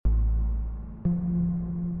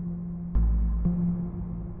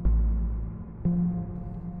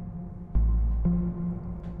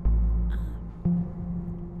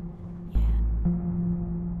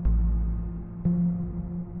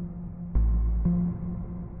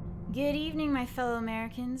Good evening, my fellow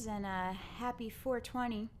Americans, and happy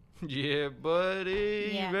 420. Yeah,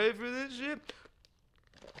 buddy. Yeah. You ready for this shit?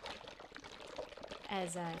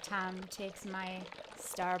 As Tom takes my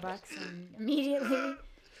Starbucks and immediately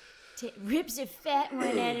rips a fat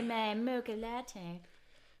one out of my mocha latte.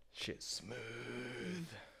 Shit smooth.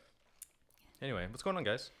 Anyway, what's going on,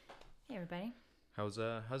 guys? Hey, everybody. How's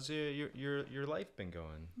your life been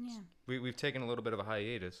going? Yeah. We've taken a little bit of a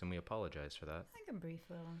hiatus, and we apologize for that. Like a brief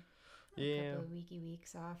little, Yeah. couple of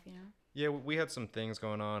weeks off, you know? Yeah, we had some things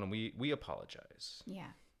going on, and we apologize.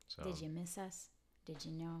 Yeah. So. Did you miss us? Did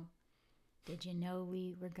you know? Did you know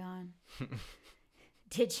we were gone?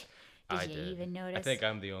 Did you did. even notice? I think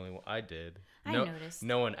I'm the only one. I did. I noticed.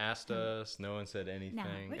 No one asked us. No one said anything. No,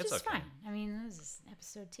 which it's is okay. fine. I mean, this is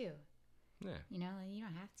episode 2. Yeah. You know, you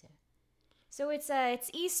don't have to. So it's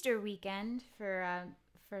Easter weekend for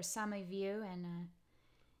some of you, and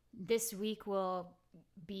this week will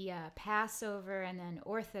be Passover and then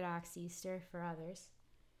Orthodox Easter for others.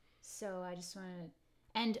 So I just want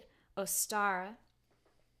to, and Ostara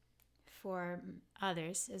for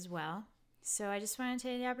others as well. So I just want to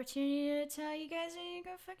take the opportunity to tell you guys to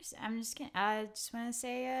go fuck yourself. I'm just kidding. I just want to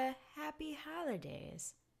say happy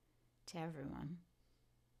holidays to everyone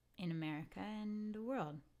in America and the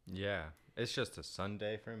world. Yeah. It's just a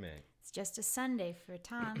Sunday for me. It's just a Sunday for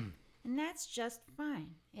Tom, and that's just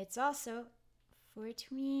fine. It's also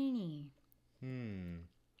 420.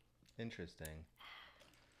 Interesting.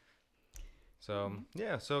 So,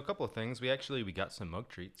 yeah, so a couple of things. We got some mug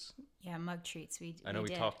treats. Yeah, mug treats. I know we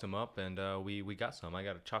did. talked them up, and we got some. I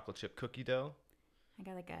got a chocolate chip cookie dough. I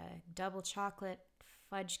got like a double chocolate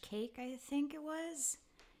fudge cake, I think it was.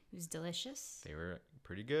 It was delicious. They were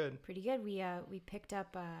pretty good. Pretty good. We picked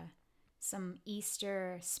up some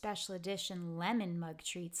Easter special edition lemon mug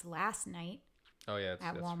treats last night. Oh yeah, at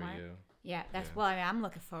that's Walmart. for you. Yeah, that's well. I mean, I'm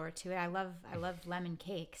looking forward to it. I love lemon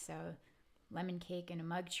cake. So, lemon cake and a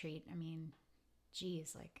mug treat. I mean,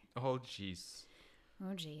 geez, like. Oh jeez.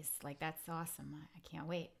 Oh geez, like that's awesome. I can't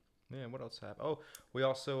wait. Yeah, what else happened? Oh, we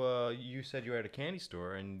also you said you were at a candy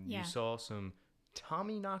store and Yeah. you saw some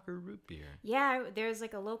Tommy Knocker root beer. Yeah, there's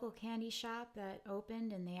like a local candy shop that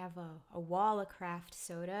opened, and they have a wall of craft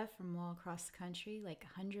soda from all across the country, like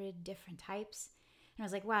 100 different types. And I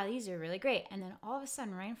was like, wow, these are really great. And then all of a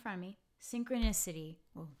sudden, right in front of me, synchronicity,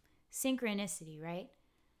 right?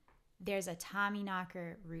 There's a Tommy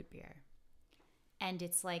Knocker root beer. And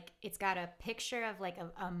it's got a picture of like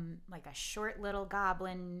a short little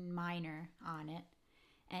goblin miner on it.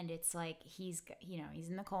 And it's like he's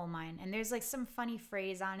in the coal mine, and there's like some funny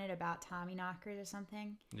phrase on it about Tommy knockers or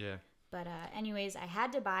something. Yeah. But anyways, I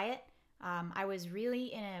had to buy it. I was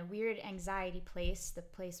really in a weird anxiety place. The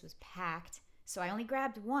place was packed, so I only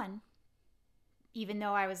grabbed one. Even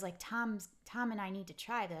though I was like, Tom and I need to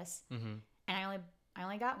try this, and I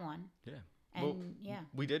only got one. Yeah. And well, yeah,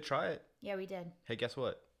 we did try it. yeah, we did. Hey, guess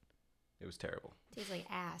what? It was terrible. Tastes like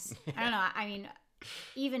ass. I don't know. I mean,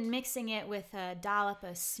 even mixing it with a dollop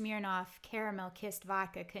of Smirnoff caramel kissed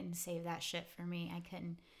vodka couldn't save that shit for me. I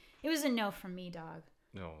couldn't. It was a no from me, dog.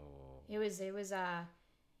 No. It was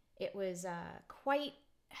quite.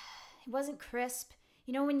 It wasn't crisp.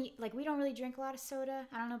 You know when we don't really drink a lot of soda.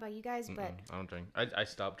 I don't know about you guys, but I don't drink. I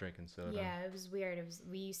stopped drinking soda. yeah, it was weird.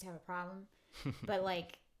 We used to have a problem, but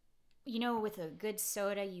with a good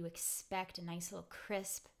soda, you expect a nice little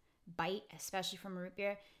crisp bite, especially from root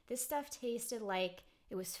beer. This stuff tasted like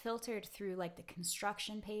it was filtered through like the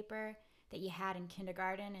construction paper that you had in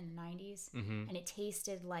kindergarten in the 90s. And it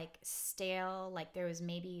tasted like stale, like there was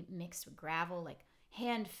maybe mixed with gravel, like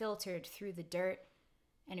hand filtered through the dirt.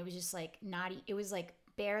 And it was just like it was like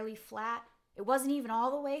barely flat. It wasn't even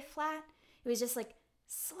all the way flat. It was just like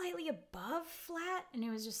slightly above flat. And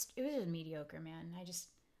it was just mediocre, man.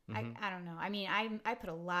 I don't know. I mean, I put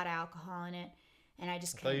a lot of alcohol in it, and I I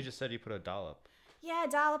thought you just said you put a dollop. Yeah, a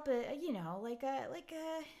dollop of, like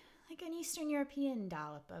an Eastern European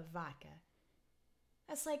dollop of vodka.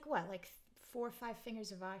 That's like what, like 4 or 5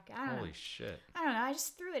 fingers of vodka? I don't know. Holy shit. I don't know. I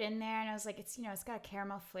just threw it in there, and I was like, it's got a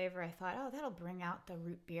caramel flavor. I thought, oh, that'll bring out the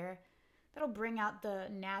root beer. That'll bring out the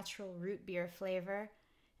natural root beer flavor.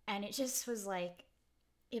 And it just was like,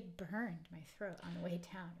 it burned my throat on the way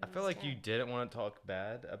down. I feel like you didn't want to talk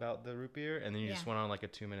bad about the root beer, and then you just went on like a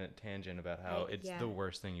 2-minute tangent about how it's the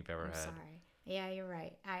worst thing you've ever had. Sorry. Yeah, you're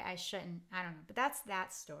right. I shouldn't. I don't know. But that's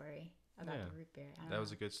that story about the root beer. That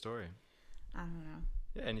was a good story. I don't know.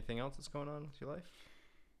 Yeah, anything else that's going on with your life?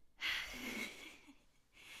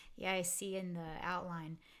 Yeah, I see in the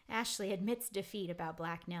outline. Ashley admits defeat about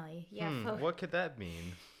Black Nelly. Yeah, folks. What could that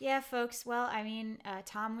mean? Yeah, folks. Well, I mean,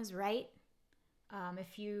 Tom was right.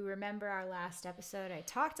 If you remember our last episode, I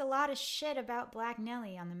talked a lot of shit about Black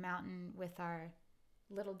Nelly on the mountain with our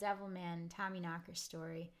little devil man Tommyknocker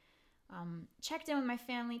story. Checked in with my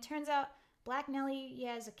family. Turns out Black Nelly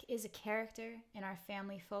is a character in our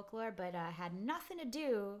family folklore, but had nothing to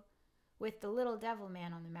do with the little devil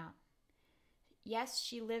man on the mountain. Yes,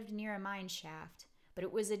 she lived near a mine shaft, but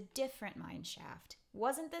it was a different mine shaft.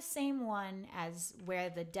 Wasn't the same one as where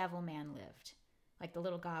the devil man lived, like the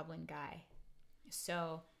little goblin guy.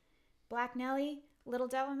 So, Black Nelly, Little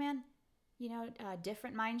Devil Man,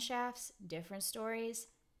 different mine shafts, different stories.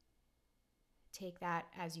 Take that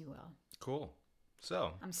as you will. Cool.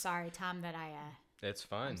 So. I'm sorry, Tom, that It's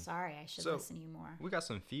fine. I'm sorry. I should listen to you more. We got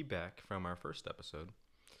some feedback from our first episode.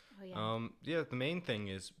 Oh, yeah. Yeah, the main thing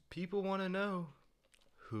is people want to know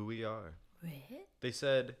who we are. What? They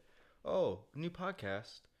said, "Oh, new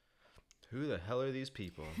podcast. Who the hell are these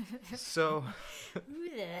people?" So who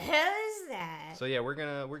the hell is that? So yeah, we're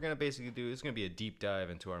gonna basically it's gonna be a deep dive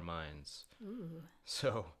into our minds. Ooh.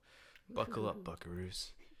 So buckle up,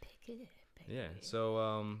 buckaroos. Pick it up. Yeah.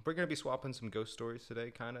 So we're gonna be swapping some ghost stories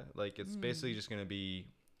today, kinda. Like it's basically just gonna be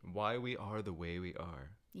why we are the way we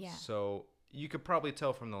are. Yeah. So you could probably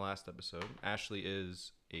tell from the last episode, Ashley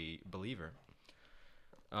is a believer.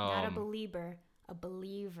 Not a believer. A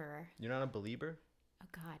believer. You're not a believer? Oh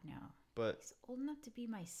God, no. But he's old enough to be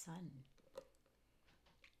my son.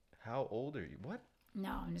 How old are you? What?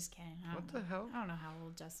 No, I'm just kidding. What the hell? I don't know how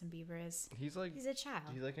old Justin Bieber is. He's a child.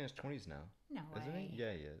 He's like in his 20s now. No way. Isn't he?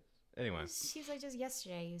 Yeah, he is. Anyway. He's like just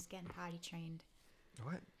yesterday he was getting potty trained.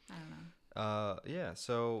 What? I don't know. Yeah,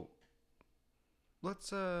 so let's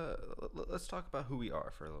talk about who we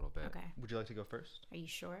are for a little bit. Okay. Would you like to go first? Are you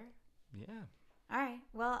sure? Yeah. All right.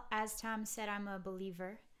 Well, as Tom said, I'm a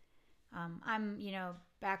believer. I'm,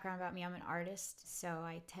 background about me, I'm an artist, so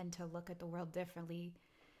I tend to look at the world differently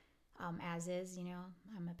as is,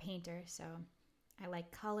 I'm a painter, so I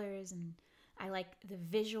like colors and I like the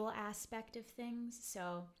visual aspect of things,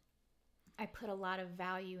 so I put a lot of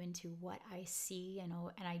value into what I see, and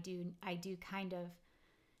I do kind of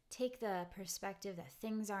take the perspective that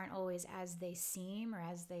things aren't always as they seem or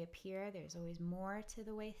as they appear. There's always more to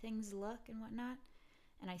the way things look and whatnot.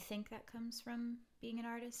 And I think that comes from being an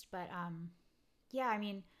artist. But yeah, I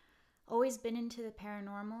mean, always been into the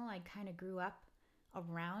paranormal. I kind of grew up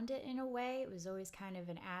around it in a way. It was always kind of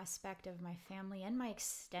an aspect of my family and my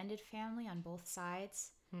extended family on both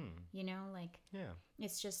sides. Yeah.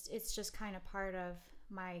 It's just kind of part of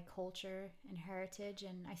my culture and heritage,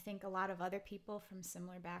 and I think a lot of other people from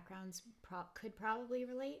similar backgrounds could probably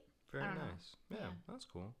relate. Very nice. Yeah, that's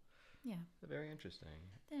cool. Yeah. Very interesting.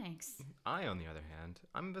 Thanks. I, on the other hand,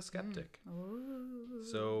 I'm the skeptic. Ooh.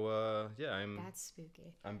 So, yeah, That's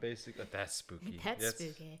spooky. I'm basically... That's spooky. That's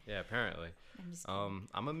spooky. Yeah, apparently. I'm just kidding.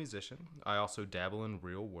 I'm a musician. I also dabble in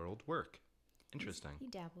real-world work. Interesting. He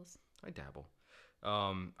dabbles. I dabble.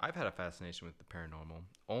 I've had a fascination with the paranormal,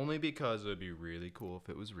 only because it would be really cool if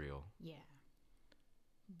it was real. Yeah.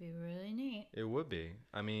 It'd be really neat. It would be.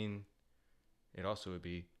 I mean, it also would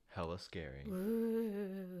be hella scary.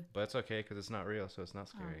 Ooh. But it's okay because it's not real, so it's not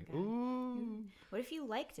scary. Oh, ooh. What if you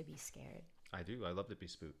like to be scared? I do. I love to be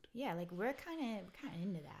spooked. Yeah, like we're kind of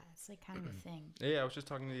into that. It's like kind of a thing. Yeah, I was just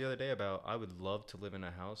talking the other day about I would love to live in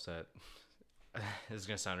a house that... This is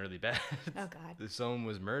gonna sound really bad. Oh God! Someone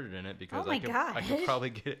was murdered in it because I could probably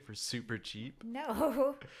get it for super cheap.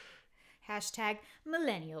 No. Hashtag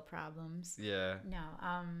millennial problems. Yeah.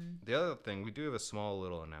 No. The other thing, we do have a small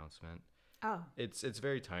little announcement. Oh. It's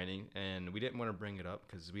very tiny, and we didn't want to bring it up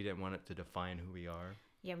because we didn't want it to define who we are.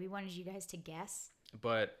 Yeah, we wanted you guys to guess.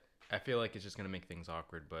 But I feel like it's just gonna make things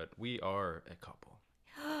awkward. But we are a couple.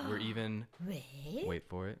 We're even. Wait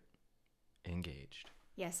for it. Engaged.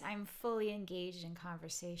 Yes, I'm fully engaged in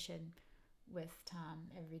conversation with Tom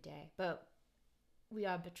every day, but we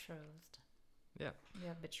are betrothed. Yeah. We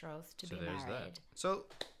are betrothed to so be there's married. That. So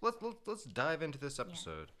let's dive into this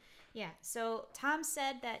episode. Yeah. So Tom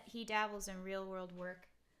said that he dabbles in real world work.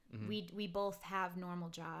 Mm-hmm. We both have normal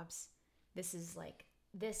jobs. This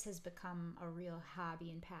has become a real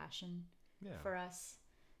hobby and passion for us.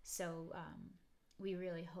 So we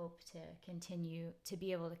really hope to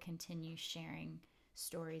be able to continue sharing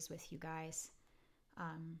stories with you guys.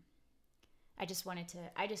 I just wanted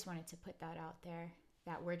to put that out there,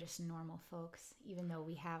 that we're just normal folks, even though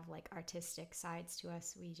we have like artistic sides to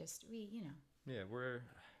us. We Yeah,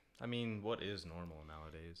 what is normal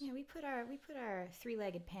nowadays? Yeah, we put our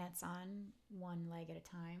 3-legged pants on one leg at a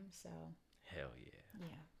time, so hell yeah.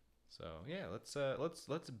 Yeah. So yeah,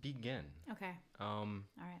 let's begin. Okay. All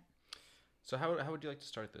right. So how would you like to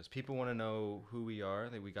start this? People want to know who we are.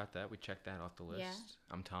 We got that. We checked that off the list. Yeah.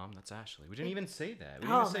 I'm Tom. That's Ashley. We didn't even say that. We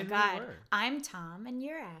didn't Oh even say my who God. we were. I'm Tom and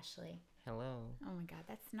you're Ashley. Hello. Oh my God,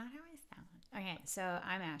 that's not how I sound. Okay, so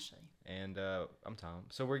I'm Ashley. And I'm Tom.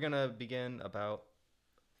 So we're gonna begin about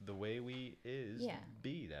the way we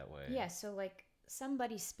be that way. Yeah. So like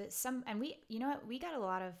somebody and we, you know what? We got a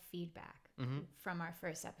lot of feedback from our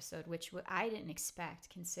first episode, which I didn't expect,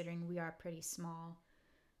 considering we are pretty small.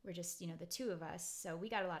 We're just, the two of us. So we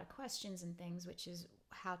got a lot of questions and things, which is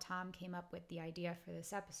how Tom came up with the idea for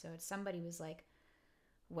this episode. Somebody was like,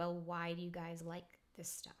 well, why do you guys like this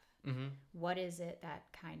stuff? Mm-hmm. What is it that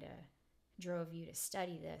kind of drove you to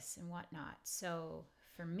study this and whatnot? So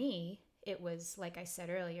for me, it was, like I said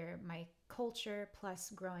earlier, my culture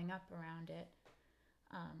plus growing up around it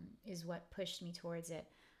is what pushed me towards it.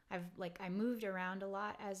 I moved around a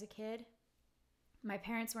lot as a kid. My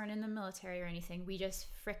parents weren't in the military or anything. We just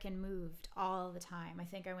frickin' moved all the time. I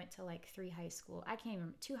think I went to like 3 high schools. I can't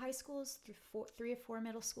even 2 high schools, 3 or 4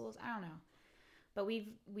 middle schools. I don't know. But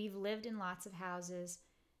we've lived in lots of houses,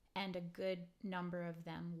 and a good number of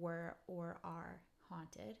them were or are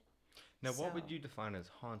haunted. Now, what would you define as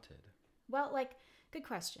haunted? Well, good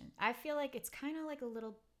question. I feel like it's kind of like a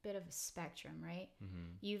little bit of a spectrum, right? Mm-hmm.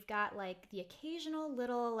 You've got like the occasional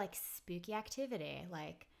little like spooky activity,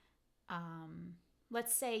 like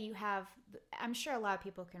let's say you have, I'm sure a lot of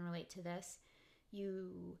people can relate to this.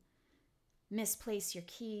 You misplace your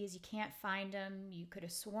keys, you can't find them. You could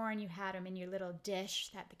have sworn you had them in your little dish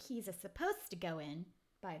that the keys are supposed to go in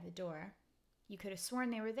by the door. You could have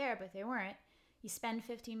sworn they were there, but they weren't. You spend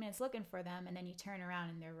 15 minutes looking for them, and then you turn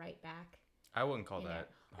around and they're right back. I wouldn't call that.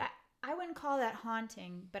 I wouldn't call that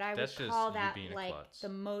haunting, but I would call that like the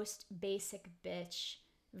most basic bitch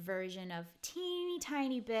version of teeny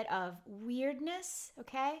tiny bit of weirdness,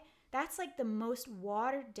 okay? That's like the most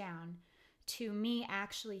watered down to me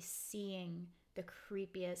actually seeing the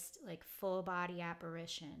creepiest like full body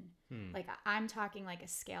apparition. Like I'm talking like a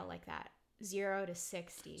scale like that, 0 to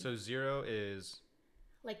 60. So 0 is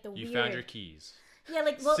like the you found your keys. Yeah,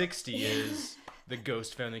 60 is the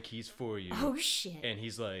ghost found the keys for you. Oh shit. And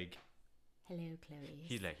he's like, hello, Chloe.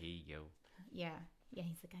 He's like, hey, yo. Yeah,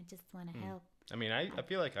 he's like, I just want to help. I mean, I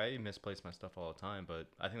feel like I misplace my stuff all the time, but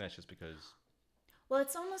I think that's just because... Well,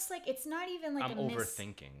 it's almost like it's not even like I'm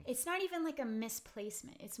overthinking. It's not even like a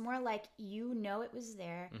misplacement. It's more like it was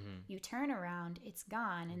there. Mm-hmm. You turn around, it's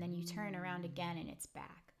gone, and then you turn around again and it's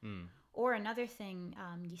back. Or another thing,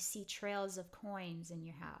 you see trails of coins in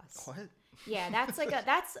your house. What? Yeah, that's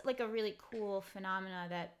like a really cool phenomena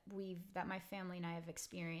that my family and I have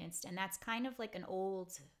experienced, and that's kind of like an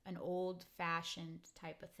old fashioned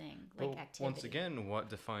type of thing, like activity. Once again, what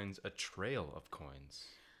defines a trail of coins?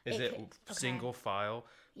 Is it single file?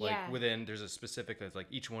 Within, there's a specific, like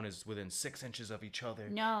each one is within 6 inches of each other.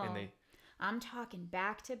 No, and I'm talking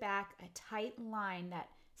back to back, a tight line that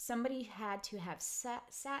somebody had to have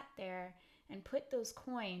sat there and put those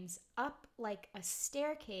coins up like a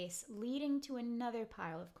staircase leading to another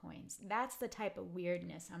pile of coins. That's the type of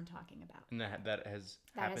weirdness I'm talking about. And that has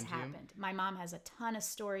happened to you? My mom has a ton of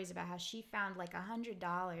stories about how she found like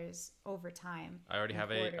 $100 over time. I already have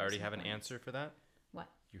an answer for that. What?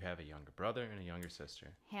 You have a younger brother and a younger sister.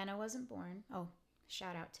 Hannah wasn't born. Oh,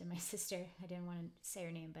 shout out to my sister. I didn't want to say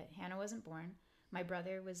her name, but Hannah wasn't born. My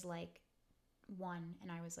brother was like 1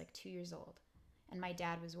 and I was like 2 years old. And my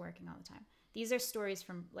dad was working all the time. These are stories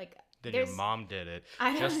from like... Then your mom did it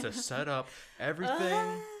just to set up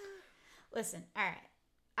everything. Listen, all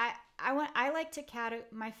right. I like to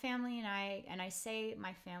my family and I say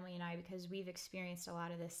my family and I because we've experienced a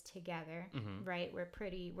lot of this together, right?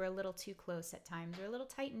 We're a little too close at times. We're a little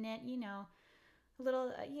tight knit, a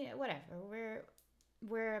little, whatever.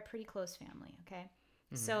 We're a pretty close family, okay?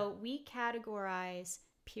 So we categorize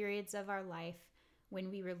periods of our life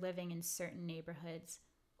when we were living in certain neighborhoods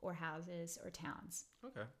or houses or towns.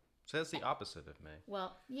 Okay. So that's the opposite of me.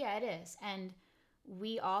 Well, yeah, it is. And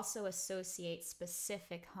we also associate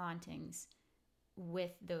specific hauntings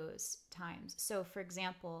with those times. So, for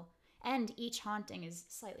example, and each haunting is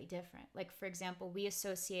slightly different. Like, for example, we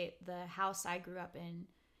associate the house I grew up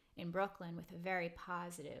in Brooklyn with a very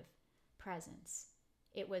positive presence.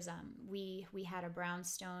 It was, we had a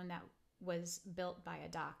brownstone that was built by a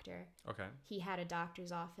doctor. Okay. He had a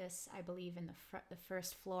doctor's office, I believe, in the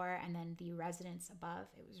first floor, and then the residence above.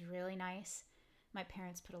 It was really nice. My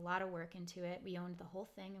parents put a lot of work into it. We owned the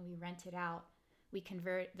whole thing, and we rented out. We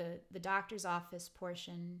convert the doctor's office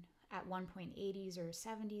portion at one point, 80s or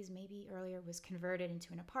 70s, maybe earlier, was converted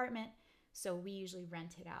into an apartment. So we usually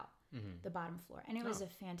rented out the bottom floor, and it was a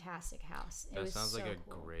fantastic house. It was sounds like a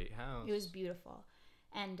cool. great house. It was beautiful.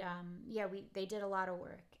 And yeah, they did a lot of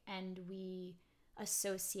work, and we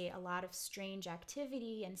associate a lot of strange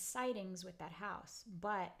activity and sightings with that house.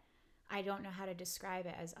 But I don't know how to describe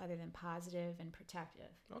it as other than positive and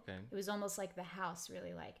protective. Okay. It was almost like the house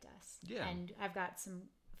really liked us. Yeah. And I've got some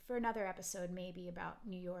for another episode, maybe about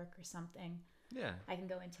New York or something. Yeah. I can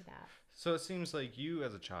go into that. So it seems like you,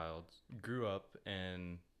 as a child, grew up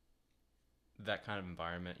in that kind of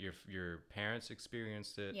environment. Your parents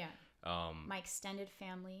experienced it. Yeah. My extended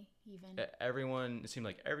family, even. It seemed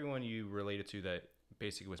like everyone you related to that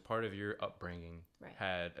basically was part of your upbringing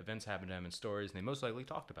had events happen to them and stories, and they most likely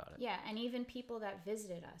talked about it. Yeah, and even people that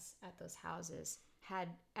visited us at those houses had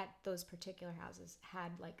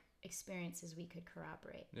like experiences we could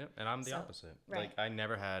corroborate. Yep, and I'm the opposite. Right. Like, I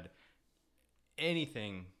never had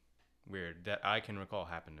anything weird that I can recall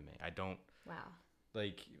happen to me. I don't. Wow.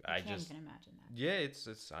 Like, I can't even imagine that. Yeah,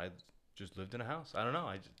 it's I just lived in a house. I don't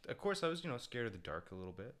know. Of course I was, scared of the dark a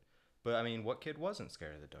little bit. But I mean, what kid wasn't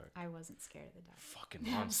scared of the dark? I wasn't scared of the dark. Fucking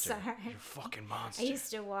monster. I'm sorry. You're a fucking monster. I used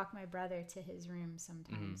to walk my brother to his room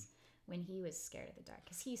sometimes when he was scared of the dark,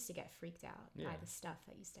 because he used to get freaked out by the stuff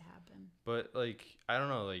that used to happen. But like, I don't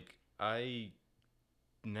know, like, I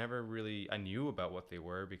knew about what they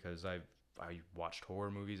were because I watched horror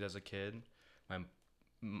movies as a kid.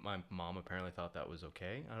 My mom apparently thought that was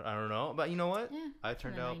okay. I don't know, but you know what? Yeah, I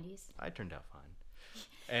turned out 90s. fine.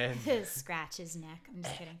 And scratch his neck. I'm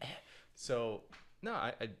just kidding. So no,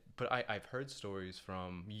 I've heard stories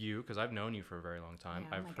from you because I've known you for a very long time.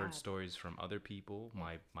 Yeah, I've heard stories from other people.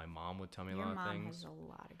 Yeah. My mom would tell me Your a lot of mom things. has a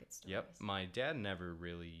lot of good stories. Yep, my dad never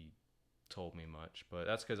really told me much, but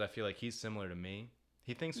that's because I feel like he's similar to me.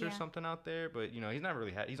 He thinks there's something out there, but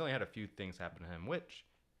he's only had a few things happen to him, which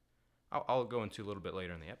I'll go into a little bit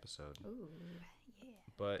later in the episode. Ooh, yeah.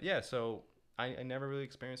 But yeah, so I never really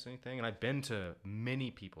experienced anything, and I've been to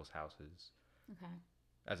many people's houses. Okay.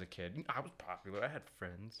 As a kid, I was popular. I had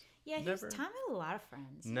friends. Yeah, Tom had a lot of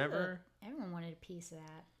friends. Never. Everyone wanted a piece of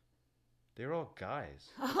that. They were all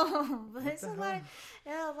guys. Oh, but there's a lot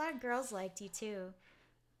of girls liked you too.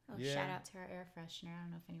 Oh, yeah. Shout out to our air freshener. I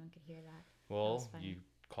don't know if anyone could hear that. Well, you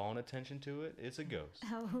calling attention to it, it's a ghost.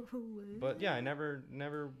 Oh. But yeah, I never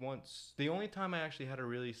once. The only time I actually had a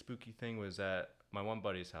really spooky thing was at my one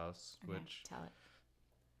buddy's house, okay, which. Tell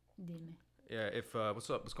it. Dime. Yeah. What's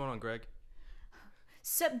up? What's going on, Greg?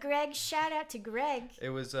 Sup, Greg? Shout out to Greg. It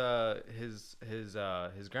was his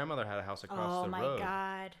grandmother had a house across the road. Oh my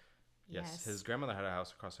God. Yes, his grandmother had a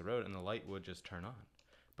house across the road, and the light would just turn on,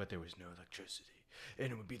 but there was no electricity,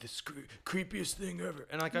 and it would be the creepiest thing ever.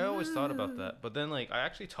 And like I always thought about that, but then like I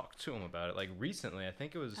actually talked to him about it like recently. I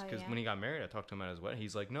think it was because when he got married, I talked to him at his wedding.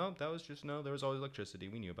 He's like, no, there was always electricity.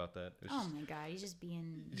 We knew about that. Oh my God, he's just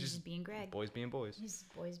being Greg. Boys being boys. He's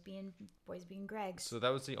boys being Gregs. So that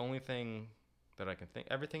was the only thing that I can think.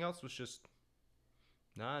 Everything else was just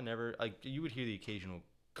never. Like you would hear the occasional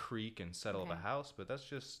creak and settle of a house, but that's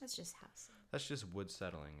just house. That's just wood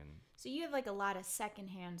settling. And so you have like a lot of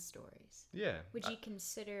secondhand stories. Yeah. Would you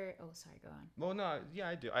consider? Oh, sorry. Go on. Well, no. Yeah,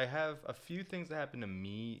 I do. I have a few things that happened to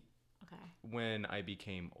me. Okay. When I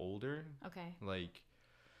became older. Okay. Like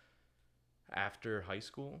after high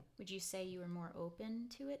school. Would you say you were more open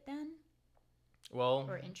to it then? Well.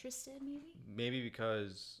 Or interested, maybe. Maybe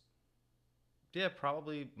because. Yeah,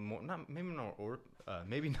 probably more. Maybe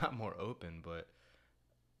not more open, but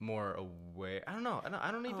more aware. I don't know. I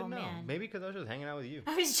don't even know. Man. Maybe because I was just hanging out with you.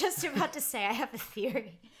 I was just about to say I have a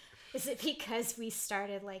theory. Is it because we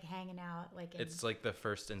started like hanging out it's like the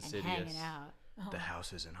first Insidious. Hanging out. Oh. The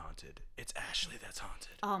house isn't haunted. It's Ashley that's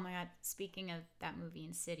haunted. Oh my God. Speaking of that movie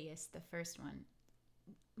Insidious, the first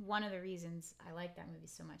one of the reasons I like that movie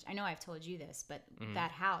so much, I know I've told you this, but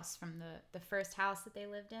that house from the first house that they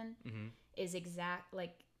lived in is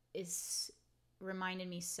reminded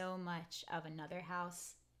me so much of another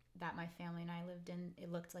house that my family and I lived in.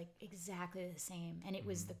 It looked like exactly the same, and it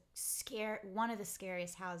was one of the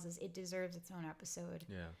scariest houses. It deserves its own episode.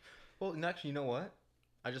 Yeah. Well, and actually, you know what?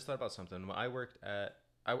 I just thought about something. When I worked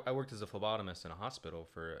as a phlebotomist in a hospital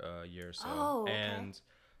for a year or so. Oh, okay. And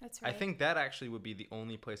that's right. I think that actually would be the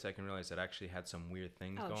only place I can realize that actually had some weird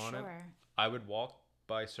things going on. Sure. I would walk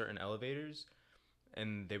by certain elevators,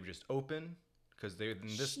 and they would just open because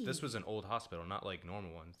this was an old hospital, not like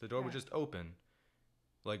normal ones. The door would just open,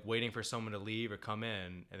 like waiting for someone to leave or come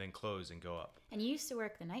in, and then close and go up. And you used to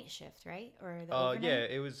work the night shift, right? Or the overnight?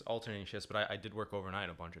 Yeah, it was alternating shifts, but I did work overnight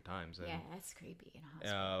a bunch of times. And, yeah, that's creepy in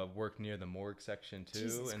a hospital. Worked near the morgue section too.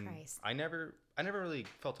 Jesus and Christ. I never really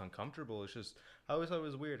felt uncomfortable. It's just I always thought it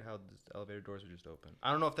was weird how the elevator doors would just open. I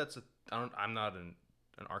don't know if that's I'm not an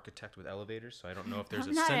architect with elevators, so I don't know if there's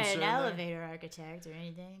a sensor. I'm not an elevator architect or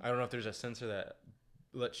anything. I don't know if there's a sensor that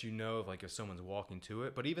lets you know if someone's walking to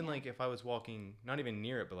it. But even Yeah. like if I was walking, not even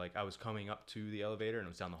near it, but like I was coming up to the elevator and it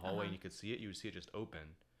was down the hallway and you could see it, you would see it just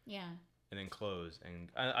open Yeah. and then close. And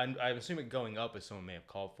I'm assuming going up is someone may have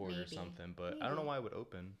called for it or Maybe. something, but I don't know Maybe. why it would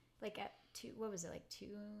open. Like at 2, what was it, like 2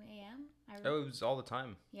 a.m.? It was all the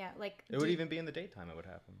time. Yeah, like It would even be in the daytime it would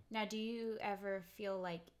happen. Now, do you ever feel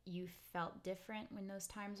like you felt different when those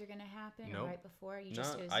times are gonna happen, or Nope. right before? You No,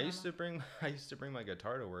 just it was I used normal? to bring my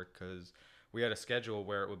guitar to work because we had a schedule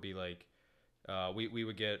where it would be like we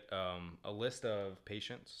would get a list of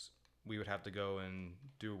patients. We would have to go and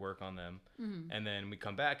do work on them, and then we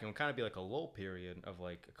come back and it would kind of be like a lull period of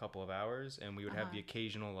like a couple of hours, and we would have the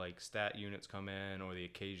occasional like stat units come in or the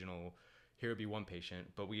occasional here would be one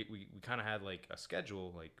patient, but we kind of had like a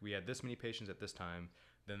schedule, like we had this many patients at this time,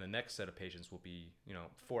 then the next set of patients will be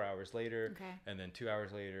 4 hours later, Okay. and then 2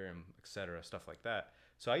 hours later, and etc., stuff like that.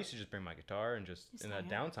 So I used to just bring my guitar and just in that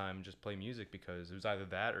hang out. downtime just play music because it was either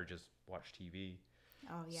that or just watch TV.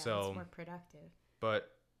 Oh yeah, So- it's more productive. But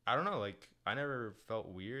I don't know, like I never felt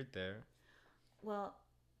weird there. Well,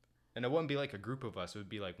 And it wouldn't be like a group of us. It would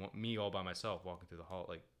be like me all by myself walking through the hall.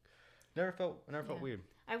 Like I never felt Yeah. weird.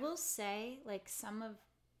 I will say, like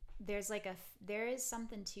there is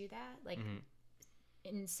something to that. Like Mhm.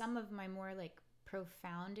 in some of my more like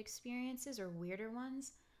profound experiences or weirder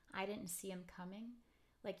ones, I didn't see them coming.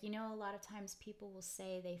 Like, a lot of times people will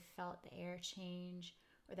say they felt the air change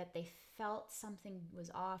or that they felt something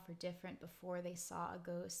was off or different before they saw a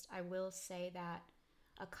ghost. I will say that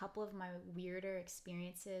a couple of my weirder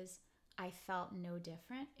experiences, I felt no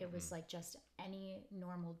different. It was like just any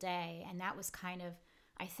normal day. And that was kind of,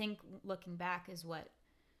 I think, looking back, is what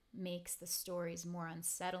makes the stories more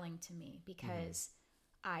unsettling to me, because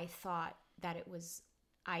I thought that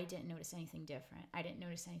I didn't notice anything different. I didn't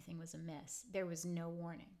notice anything was amiss. There was no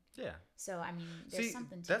warning. Yeah. So, I mean, there's See,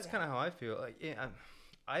 something to that's that. kind of how I feel. Like, yeah,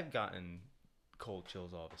 I've gotten cold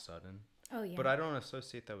chills all of a sudden, Oh, yeah. but I don't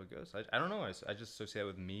associate that with ghosts. I don't know. I just associate it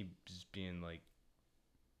with me just being like,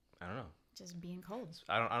 I don't know. Just being cold.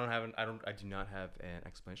 I do not have an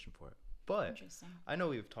explanation for it. But Interesting. I know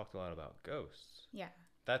we've talked a lot about ghosts. Yeah,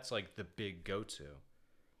 That's like the big go-to.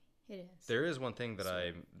 it is. There is one thing that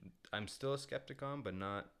So- I'm still a skeptic on, but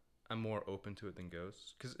I'm more open to it than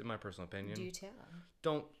ghosts. Because in my personal opinion, Do tell.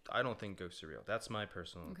 I don't think ghosts are real. That's my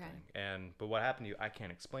personal Okay. thing. But what happened to you, I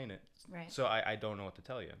can't explain it. Right. So I don't know what to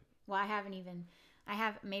tell you. Well,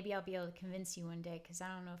 maybe I'll be able to convince you one day, because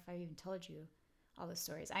I don't know if I've even told you all the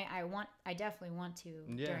stories. I definitely want to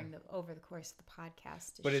Yeah. over the course of the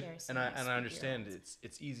podcast to But share some. I spooky understand ones.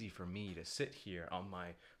 it's easy for me to sit here on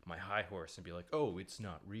my high horse and be like, oh, it's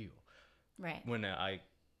not real, Right. when I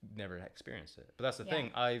never experienced it. But that's the Yeah.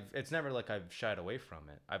 thing. It's never like I've shied away from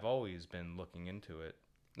it. I've always been looking into it.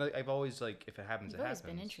 Like I've always like if it happens, You've it always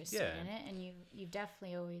happens. been interested in it, and you've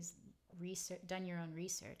definitely always done your own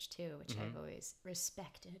research too, which I've always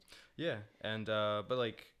respected. Yeah, and but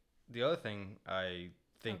like the other thing I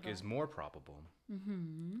think Okay. is more probable,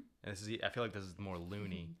 and I feel like this is more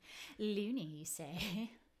loony, Loony, you say?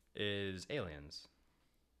 is aliens.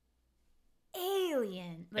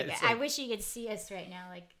 Alien. Like, It's I like- wish you could see us right now.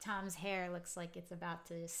 Like, Tom's hair looks like it's about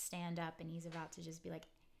to stand up, and he's about to just be like,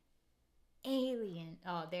 alien.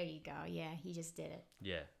 Oh, there you go. Yeah, he just did it.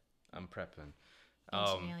 Yeah, I'm prepping.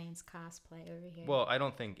 Ancient Aliens cosplay over here. Well, I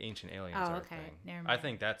don't think ancient aliens Oh, are okay. a thing. Never I mind.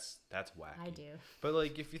 think that's wacky. I do. But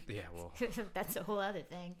like if you That's a whole other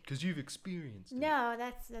thing. because you've experienced it. No,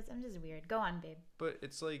 that's I'm just weird. Go on, babe. But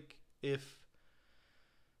it's like if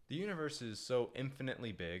the universe is so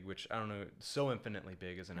infinitely big, which I don't know, so infinitely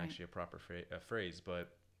big isn't Right. actually a proper phrase,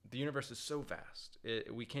 but the universe is so vast,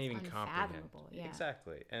 we can't even comprehend. Unfathomable, yeah.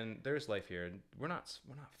 Exactly, and there's life here, and we're not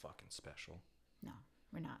fucking special. No,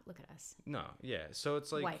 we're not. Look at us. No, yeah. So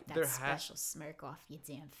it's like Wipe that there special smirk off your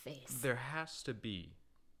damn face. has to be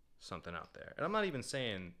something out there, and I'm not even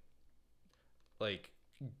saying like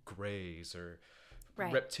grays or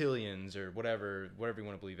Right. reptilians or whatever you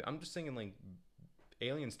want to believe in. I'm just thinking like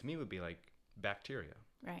aliens to me would be like bacteria.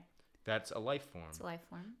 Right. That's a life form It's a life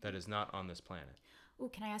form. that is not on this planet. Ooh,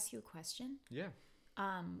 can I ask you a question? Yeah.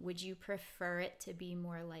 Would you prefer it to be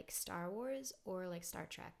more like Star Wars or like Star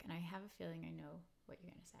Trek? And I have a feeling I know what you're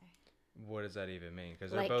gonna say. What does that even mean? Because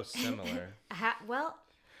they're Like- both similar.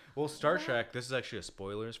 Well, Star Trek, this is actually a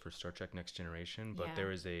spoilers for Star Trek Next Generation, but Yeah.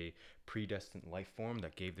 there is a predestined life form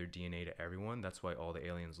that gave their DNA to everyone. That's why all the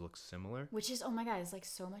aliens look similar. which is, oh my god, it's like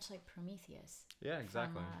so much like Prometheus Yeah,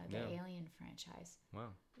 exactly. from the Yeah. Alien franchise.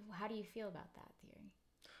 Wow. How do you feel about that theory?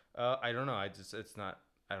 I don't know. It's not.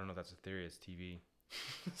 I don't know if that's a theory. It's TV.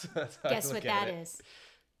 So that's how I Guess what look at that it. is?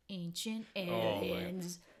 Ancient my-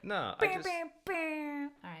 aliens. No, Bam, bam, bam.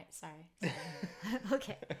 All right, sorry.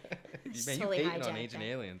 Okay. Man, Totally you hating on hijacked Ancient that.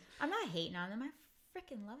 Aliens. I'm not hating on them. I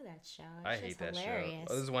freaking love that show. I It's hate just that hilarious.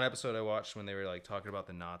 show. This is one episode I watched when they were like talking about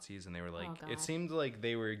the Nazis, and they were like, Oh, God. it seemed like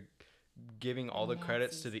they were giving all the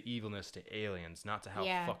credits to Nazis. the evilness to aliens, not to how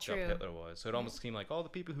Yeah, fucked true. up Hitler was. So it almost seemed like all the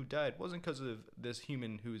people who died wasn't because of this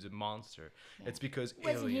human who's a monster. Yeah. It's because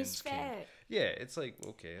Wasn't aliens his came. fault. Yeah, it's like,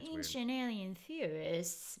 okay, that's weird. Ancient alien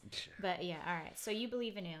theorists. But yeah, all right. So you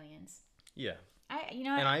believe in aliens? Yeah, You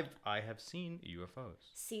know what? and I have seen UFOs.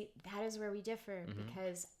 See, that is where we differ Mm-hmm.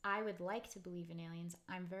 because I would like to believe in aliens.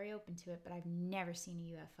 I'm very open to it, but I've never seen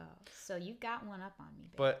a UFO. So you've got one up on me,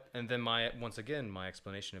 babe. But and then my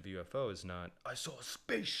explanation of UFO is not I saw a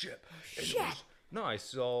spaceship. and it shit. was-" No, I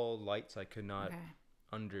saw lights I could not Okay.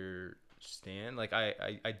 understand. Like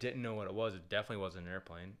I didn't know what it was. It definitely wasn't an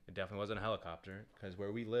airplane. It definitely wasn't a helicopter because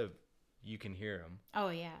where we live, you can hear them. Oh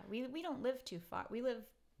yeah, we don't live too far. We live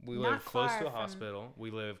live not close far to a from- hospital. We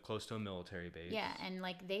live close to a military base. Yeah, and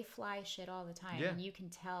like they fly shit all the time, Yeah. and you can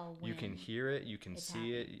tell when You can hear it. You can it's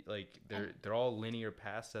see it. Like they're all linear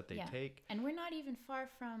paths that they Yeah. take. And we're not even far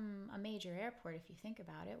from a major airport if you think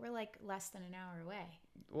about it. We're like less than an hour away.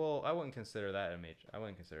 Well, I wouldn't consider that a major. I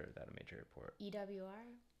wouldn't consider that a major airport. EWR?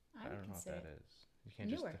 I would don't know what consider that it. is. You can't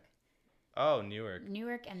Newark. just. Oh, Newark.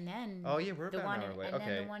 Newark, and then Oh yeah, we're the about one an hour away. and Okay.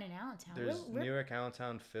 then the one in Allentown. There's We're- Newark,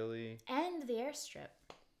 Allentown, Philly. and the airstrip.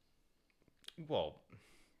 Well,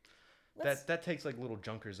 Let's- that takes like little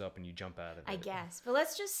junkers up and you jump out of it. I guess. But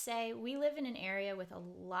let's just say we live in an area with a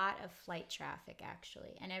lot of flight traffic,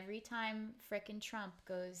 actually. And every time frickin' Trump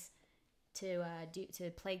goes to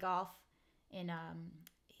play golf in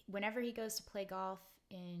whenever he goes to play golf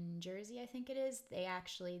in Jersey, I think it is,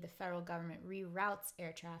 the federal government reroutes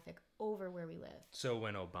air traffic over where we live. So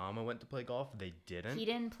when Obama went to play golf, they didn't. He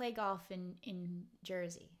didn't play golf in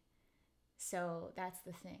Jersey. So that's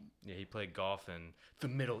the thing. Yeah, he played golf in the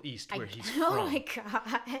Middle East, where he's Oh from. my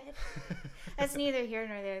god. That's neither here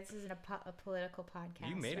nor there. This isn't a political podcast.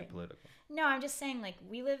 You made right it political. now. No, I'm just saying, like,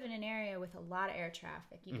 we live in an area with a lot of air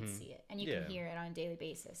traffic. You can see it, and you Yeah. can hear it on a daily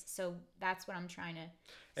basis. So that's what I'm trying to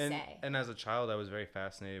And say. and as a child, I was very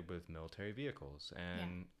fascinated with military vehicles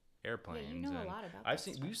and airplanes. Yeah, you know a and lot about I've that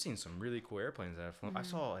seen stuff. we've seen some really cool airplanes that have flown. I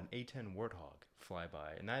saw an A-10 Warthog fly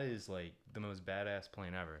by, and that is like the most badass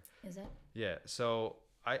plane ever. Is it? Yeah, so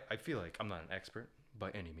I feel like I'm not an expert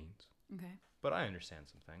by any means, Okay. but I understand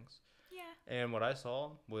some things. Yeah. And what I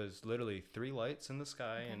saw was literally 3 lights in the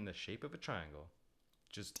sky Okay. in the shape of a triangle,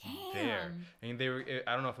 just there. Damn. And they were.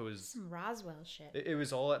 I don't know if it was. Some Roswell shit. It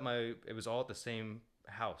was all at my. It was all at the same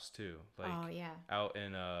house too, like oh, yeah. out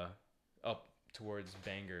in up towards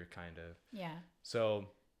Bangor, kind of. Yeah. So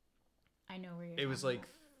I know where you're it was talking like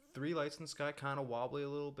about. 3 lights in the sky, kind of wobbly a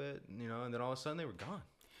little bit, you know, and then all of a sudden they were gone.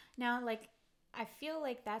 Now, like, I feel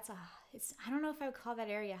like I don't know if I would call that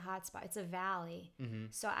area a hotspot. It's a valley. Mm-hmm.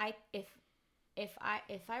 So if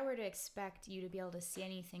I were to expect you to be able to see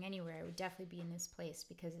anything anywhere, it would definitely be in this place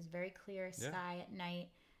because it's very clear sky at night,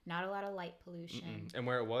 not a lot of light pollution. And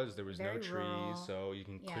where it was, there was no Very trees, rural. so you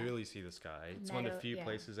can Yeah. clearly see the sky. It's one of the few yeah.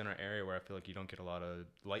 places in our area where I feel like you don't get a lot of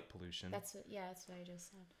light pollution. That's what I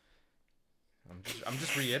just said. I'm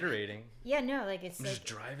just reiterating. Yeah, no, like it's I'm like just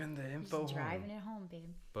driving the info just driving home. it home, babe.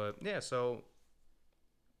 But yeah, so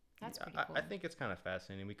That's pretty cool. I think it's kind of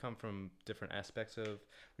fascinating. We come from different aspects of.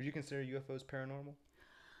 Would you consider UFOs paranormal?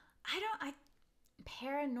 I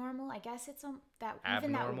paranormal. I guess it's that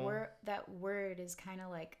Abnormal? that word is kind of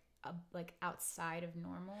like outside of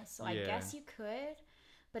normal. So I Yeah. guess you could,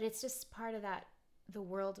 but it's just part of the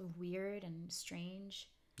world of weird and strange.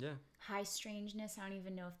 Yeah. High strangeness. I don't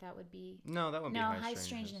even know if that would be. No, that wouldn't be No, high high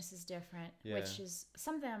strangeness is different, Yeah. which is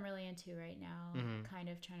something I'm really into right now. Mhm. Kind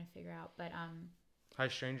of trying to figure out, but High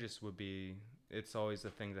strangeness would be. It's always the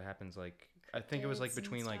thing that happens. Like I think it was like Cryptids and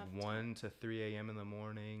between like stuff. 1 to 3 a.m. in the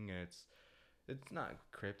morning. And it's not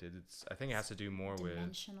cryptid. I think it has to do more with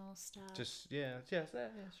dimensional stuff. just yeah sure.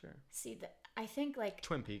 See, I think like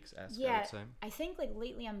Twin Peaks esque, I yeah, would say. I think like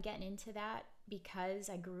lately I'm getting into that because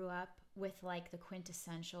I grew up with like the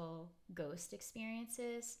quintessential ghost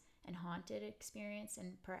experiences and haunted experience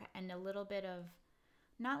and a little bit of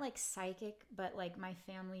not like psychic, but like my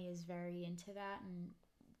family is very into that. And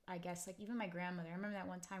I guess like even my grandmother, I remember that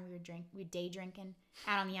one time we day drinking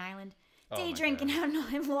out on the island. Oh Day my drinking God.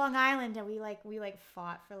 out on Long Island, and we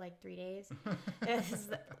fought for like 3 days.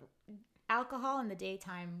 Alcohol in the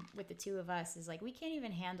daytime with the two of us is like we can't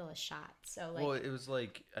even handle a shot. So like, Well, it was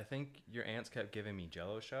like I think your aunts kept giving me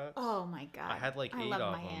Jello shots. oh my god, I had like 8 love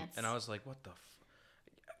of my them, aunts. and I was like, "What the?"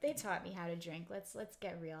 They taught me how to drink. Let's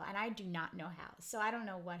get real, and I do not know how. So I don't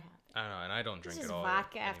know what happened. I don't know, and I don't It's drink just at all.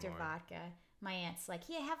 vodka after anymore. vodka. my aunt's like,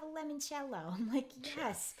 "Yeah, have a limoncello." I'm like,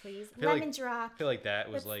 "Yes, please, feel like- lemon drop." I feel like that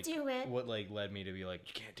was Let's like do it. what like led me to be like,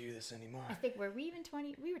 you can't do this anymore. I think were we even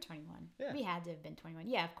 20? We were 21. Yeah. We had to have been 21.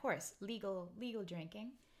 Yeah, of course, legal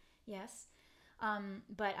drinking. Yes.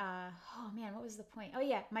 But oh man, what was the point? Oh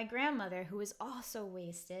yeah, my grandmother, who was also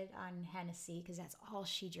wasted on Hennessy because that's all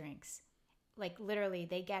she drinks. Like literally,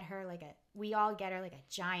 we all get her like a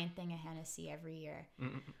giant thing of Hennessy every year,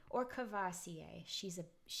 or Cavassier.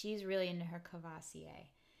 She's really into her Cavassier.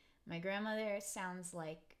 My grandmother sounds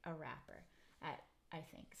like a rapper. I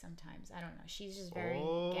think sometimes, I don't know. She's just very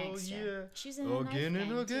gangster. Yeah. She's in the again knife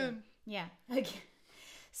and gang, again. too. Yeah, again.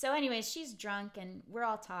 So anyways, she's drunk and we're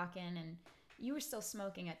all talking, and you were still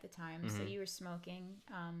smoking at the time, so you were smoking,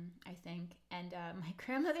 I think. And my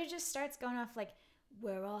grandmother just starts going off like,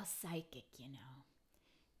 "We're all psychic, you know.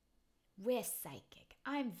 We're psychic.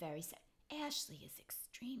 I'm very psychic. Ashley is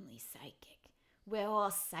extremely psychic. We're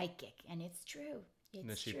all psychic, and it's true. And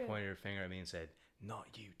then It's she true." pointed her finger at me and said, "Not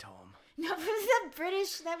you, Tom. No, but that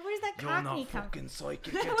British, where's that You're Cockney not come from? fucking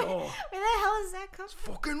psychic at all. Where the hell is that come It's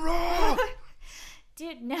from? fucking raw."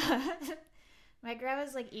 Dude, no. My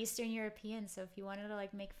grandma's like Eastern European, so if you wanted to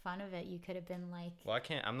like make fun of it, you could have been like. Well, I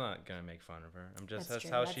can't. I'm not gonna make fun of her. I'm just that's true.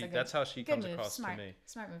 how That's she. a good- That's how she good comes move. across Smart. to me.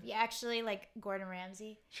 Smart move. Yeah, actually, like Gordon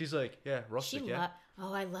Ramsay. She's like, yeah, rustic, yeah.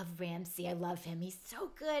 I love Ramsay. I love him. He's so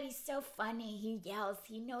good. He's so funny. He yells.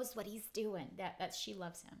 He knows what he's doing. That she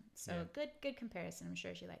loves him. So Yeah. good comparison. I'm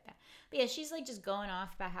sure she liked that. But yeah, she's like just going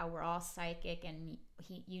off about how we're all psychic and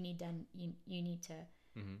you need to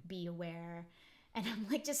be aware. And I'm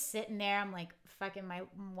like just sitting there. I'm like fucking my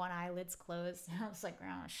one eyelid's closed. And I was like,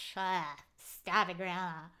 "Grandma, shut up. Stop it,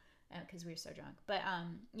 Grandma." Because we were so drunk. But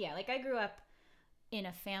yeah, like I grew up in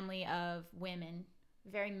a family of women,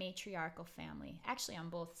 very matriarchal family, actually on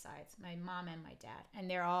both sides, my mom and my dad. And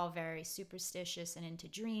they're all very superstitious and into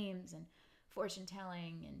dreams and fortune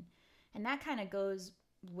telling. And that kind of goes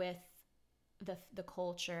with the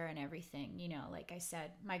culture and everything. You know, like I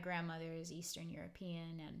said, my grandmother is Eastern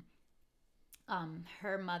European, and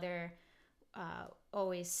her mother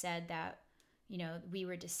always said that, you know, we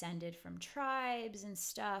were descended from tribes and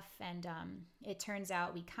stuff. And it turns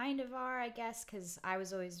out we kind of are, I guess, because I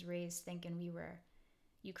was always raised thinking we were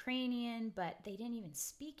Ukrainian, but they didn't even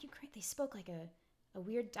speak Ukrainian. They spoke like a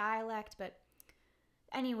weird dialect. But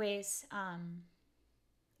anyways,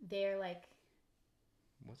 they're like...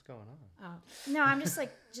 What's going on? Oh, no, I'm just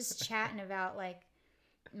like just chatting about like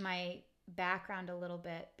my background a little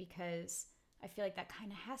bit, because I feel like that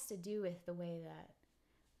kind of has to do with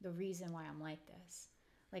the reason why I'm like this,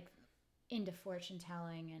 like into fortune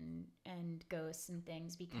telling and ghosts and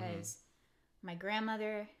things, because my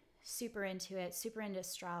grandmother, super into it, super into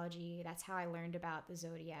astrology. That's how I learned about the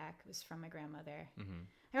zodiac, was from my grandmother.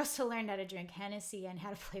 I also learned how to drink Hennessy and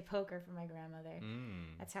how to play poker from my grandmother.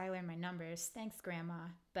 That's how I learned my numbers. Thanks, Grandma.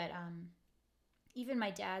 But even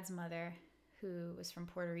my dad's mother, who was from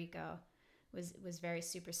Puerto Rico, was very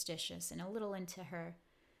superstitious and a little into her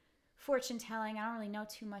fortune telling. I don't really know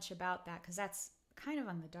too much about that because that's kind of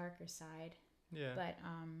on the darker side. Yeah. But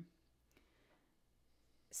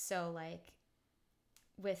so like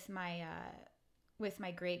with my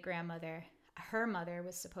great grandmother, her mother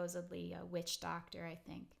was supposedly a witch doctor, I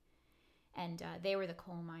think, and they were the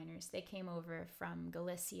coal miners. They came over from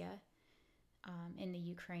Galicia in the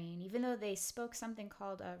Ukraine, even though they spoke something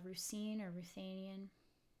called Rusine or Ruthanian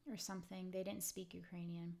or something. They didn't speak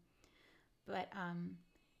Ukrainian, but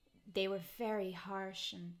they were very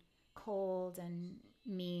harsh and cold and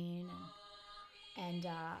mean, and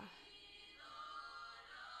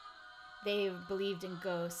they believed in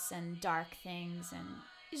ghosts and dark things, and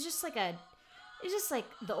it's just like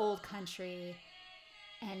the old country.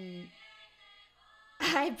 And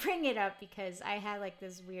I bring it up because I had like I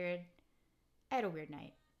had a weird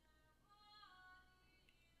night.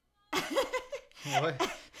 What?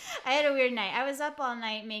 I had a weird night. I was up all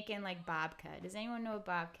night making like babka. Does anyone know what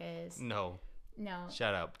babka is? No. No.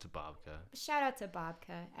 Shout out to Babka. Shout out to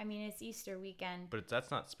babka. I mean, it's Easter weekend. But that's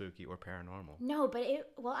not spooky or paranormal. No, but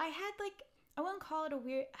I had like, I wouldn't call it a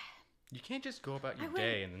weird... You can't just go about your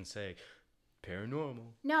day and then say,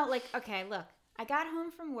 paranormal. No, like, okay, look. I got home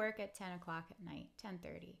from work at 10 o'clock at night,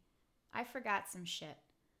 10:30. I forgot some shit.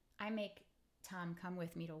 I make Tom come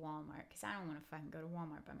with me to Walmart because I don't want to fucking go to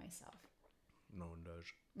Walmart by myself. No one does.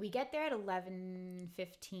 We get there at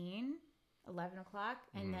 11:15, 11 o'clock,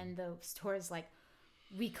 and then the store's like,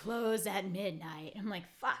 we close at midnight. I'm like,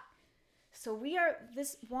 fuck. So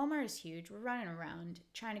this Walmart is huge. We're running around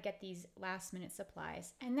trying to get these last minute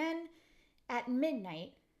supplies. And then at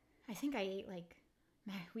midnight, I think I ate like,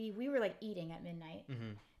 we were like eating at midnight.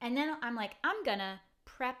 And then I'm like, I'm gonna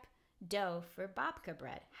prep dough for babka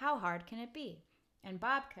bread. How hard can it be? And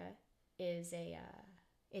babka is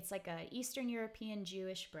it's like a Eastern European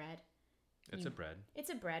Jewish bread. It's a bread. It's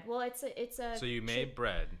a bread. Well, it's a. So you made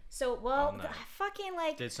bread. So I fucking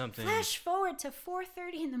like did something. Flash forward to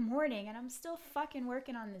 4:30 in the morning, and I'm still fucking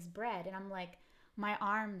working on this bread, and I'm like, my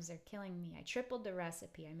arms are killing me. I tripled the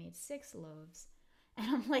recipe. I made 6 loaves, and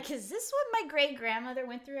I'm like, is this what my great grandmother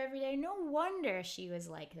went through every day? No wonder she was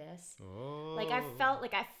like this. Oh. Like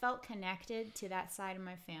I felt connected to that side of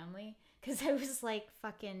my family because I was like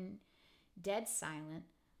fucking dead silent.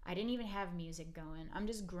 I didn't even have music going. I'm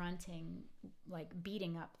just grunting, like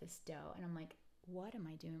beating up this dough. And I'm like, what am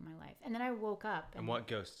I doing in my life? And then I woke up. And what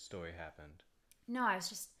ghost story happened? No, I was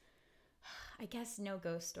just, I guess no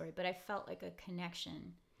ghost story, but I felt like a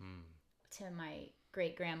connection to my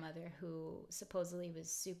great grandmother who supposedly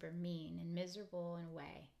was super mean and miserable in a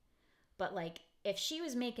way. But like, if she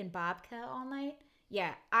was making babka all night,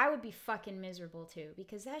 yeah, I would be fucking miserable too.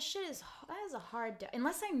 Because that is a hard dough.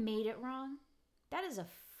 Unless I made it wrong, that is a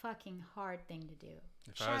fucking hard thing to do.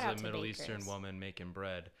 If I was a Middle Eastern woman making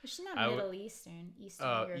bread, she's not Middle Eastern, Eastern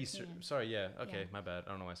European. Eastern. Sorry, yeah, okay, yeah. My bad. I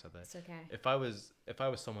don't know why I said that. It's okay. If I was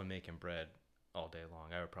someone making bread all day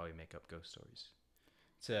long, I would probably make up ghost stories.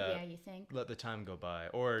 Yeah, you think? Let the time go by,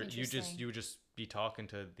 or you would just be talking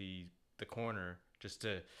to the corner just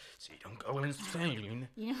to so you don't go insane.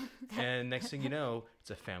 You know. And next thing you know, it's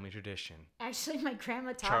a family tradition. Actually, my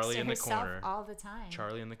grandma talks to herself all the time.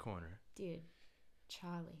 Charlie in the corner. Dude.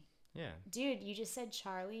 Charlie. Yeah. Dude, you just said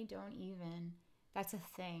Charlie. Don't even. That's a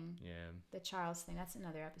thing. Yeah. The Charles thing. That's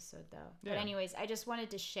another episode, though. Yeah. But anyways, I just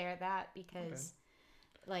wanted to share that because,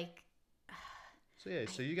 like. So yeah,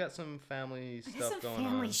 so you got some family stuff going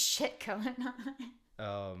on. Family shit going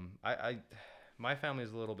on. My family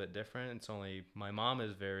is a little bit different. It's only my mom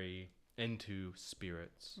is very into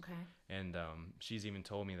spirits. Okay. And she's even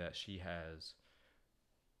told me that she has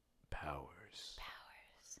powers.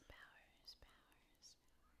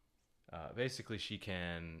 Basically, she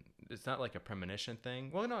can. It's not like a premonition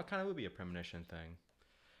thing. Well, no, it kind of would be a premonition thing,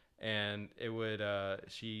 and it would.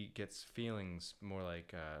 She gets feelings more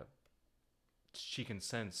like she can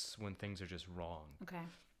sense when things are just wrong. Okay.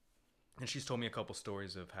 And she's told me a couple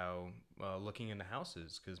stories of how looking into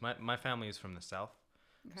houses, because my family is from the South,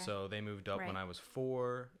 so they moved up when I was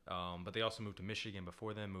 4, but they also moved to Michigan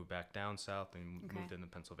before then, moved back down south, and moved into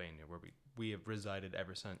Pennsylvania, where we have resided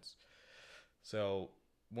ever since. So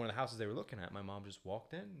one of the houses they were looking at, my mom just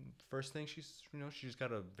walked in. First thing she just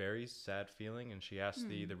got a very sad feeling, and she asked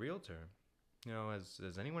the realtor,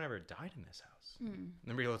 has anyone ever died in this house? And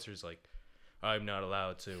the realtor's like, I'm not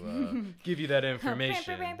allowed to give you that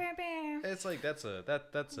information. It's like that's a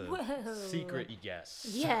Whoa. Secret guess.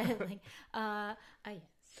 Yeah, like yes.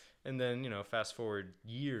 And then fast forward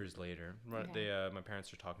years later, my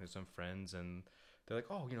parents are talking to some friends, and they're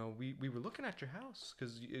like, oh, we were looking at your house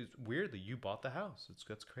because weirdly you bought the house.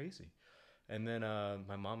 That's crazy. And then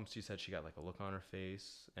my mom, she said she got like a look on her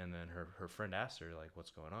face, and then her friend asked her like,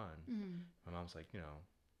 what's going on? My mom's like,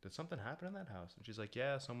 did something happen in that house? And she's like,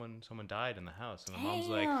 yeah, someone died in the house. And my mom's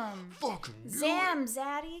like, fucking Zam,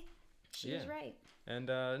 Zaddy. She's right. And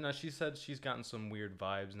no, she said she's gotten some weird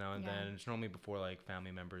vibes now and then. It's normally before like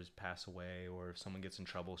family members pass away, or if someone gets in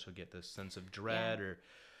trouble, she'll get this sense of dread or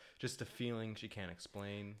just a feeling she can't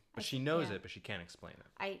explain. But she knows it, but she can't explain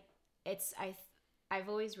it. I've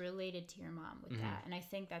always related to your mom with that, and I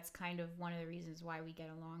think that's kind of one of the reasons why we get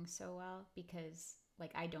along so well, because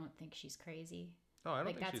like I don't think she's crazy. Oh, I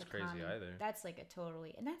don't think she's crazy either. That's like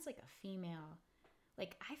and that's like a female.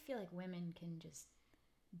 Like I feel like women can just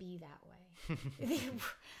be that way.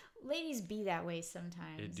 Ladies be that way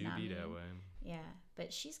sometimes. It do be that way. Yeah,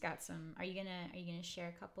 but she's got some. Are you gonna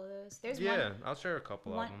share a couple of those? I'll share a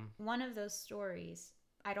couple of them. One of those stories.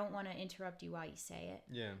 I don't want to interrupt you while you say it.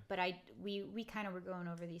 Yeah. But we kind of were going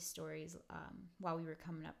over these stories while we were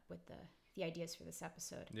coming up with the ideas for this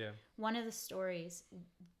episode. Yeah. One of the stories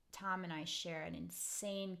Tom and I share an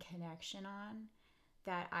insane connection on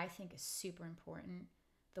that I think is super important.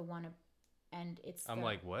 I'm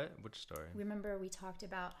like, what? Which story? Remember we talked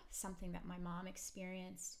about something that my mom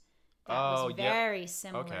experienced that was very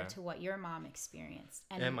similar to what your mom experienced.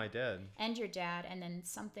 And my dad. And your dad. And then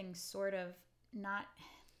something sort of not...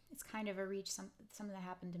 It's kind of a reach, something that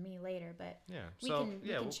happened to me later. But we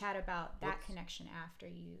can chat about that connection after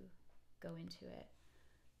you go into it.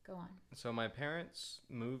 Go on. So my parents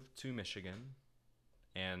moved to Michigan,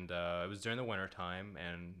 and it was during the winter time,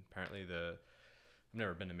 and apparently I've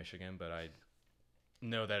never been to Michigan, but I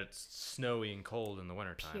know that it's snowy and cold in the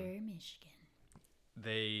winter time. Pure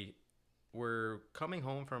Michigan. were coming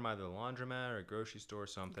home from either the laundromat or a grocery store or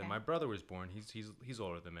something. Okay. My brother was born. He's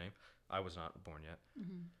older than me. I was not born yet.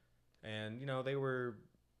 And they were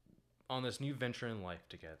on this new venture in life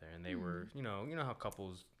together, and they were you know how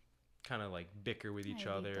couples kind of like bicker with each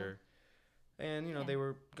other. And they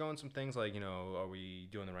were going some things like, are we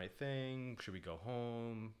doing the right thing? Should we go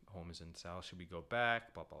home? Home is in South. Should we go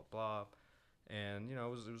back? Blah blah blah. And it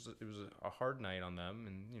was a hard night on them,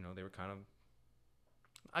 and they were kind of,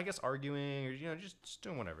 I guess, arguing or just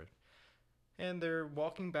doing whatever. And they're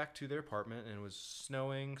walking back to their apartment, and it was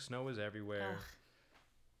snowing. Snow was everywhere. Ugh.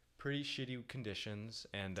 Pretty shitty conditions,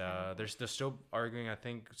 and they're still arguing. I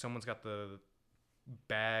think someone's got the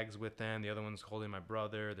bags with them. The other one's holding my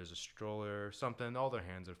brother. There's a stroller, something. All their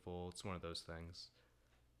hands are full. It's one of those things.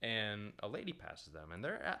 And a lady passes them, and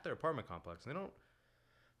they're at their apartment complex. And they don't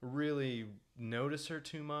really notice her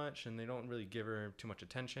too much, and they don't really give her too much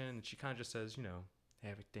attention. And she kind of just says,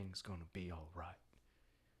 everything's gonna be all right.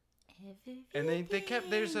 And they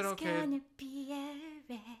just said, okay.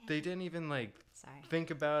 They didn't even think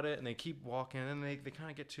about it, and they keep walking, and then they kind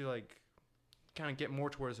of get to get more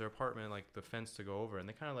towards their apartment, like the fence to go over, and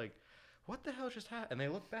they kind of what the hell just happened? And they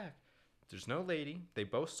look back. There's no lady. They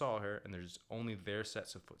both saw her, and there's only their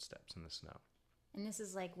sets of footsteps in the snow. And this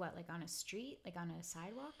is what, on a street, on a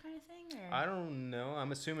sidewalk kind of thing? Or? I don't know.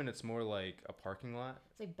 I'm assuming it's more like a parking lot.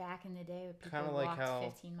 It's like back in the day when people Kinda like walked how-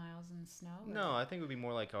 15 miles in the snow? Or? No, I think it would be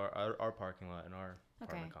more like our parking lot in our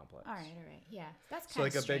apartment complex. All right. Yeah. That's So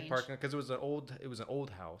kind of a big parking, because it was an old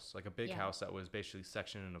house, like a big house that was basically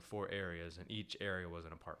sectioned into 4 areas, and each area was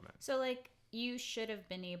an apartment. So you should have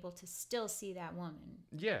been able to still see that woman.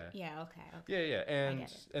 Yeah. Yeah. Okay. Yeah. I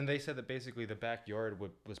get it. And they said that basically the backyard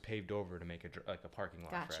was paved over to make a parking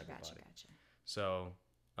lot for everybody. Gotcha. So,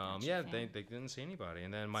 they didn't see anybody.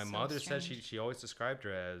 And then my mother said she always described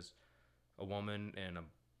her as a woman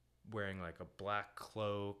wearing a black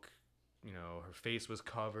cloak. Her face was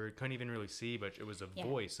covered, couldn't even really see, but it was a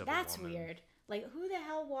voice of a woman. That's weird. Who the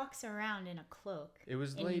hell walks around in a cloak? It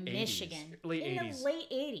was in late 80s. Michigan. Late in 80s. the late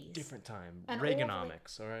 80s. Different time. An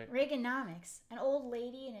Reaganomics, all right? Reaganomics. An old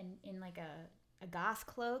lady in a goth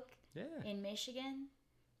cloak. Yeah. In Michigan.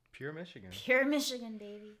 Pure Michigan. Pure Michigan,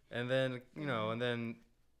 baby. And then, and then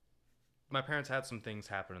my parents had some things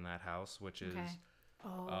happen in that house, which is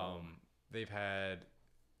they've had,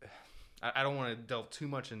 I don't want to delve too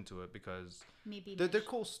much into it because they're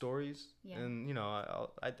cool stories. Yeah. And,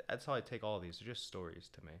 that's how I take all of these. They're just stories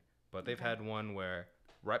to me. But they've had one where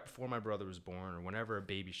right before my brother was born, or whenever a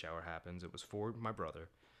baby shower happens, it was for my brother,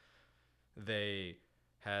 they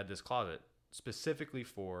had this closet specifically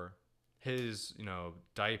for his,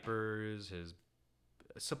 diapers, his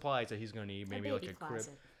supplies that he's going to need, maybe a crib.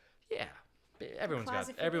 Yeah.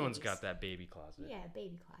 Everyone's got that baby closet. Yeah,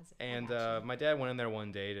 baby closet. And my dad went in there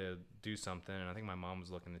one day to do something, and I think my mom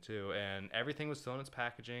was looking too, and everything was still in its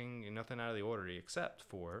packaging, and nothing out of the ordinary, except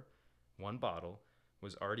for one bottle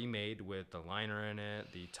was already made with the liner in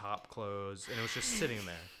it, the top closed, and it was just sitting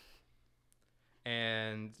there.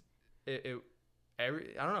 And I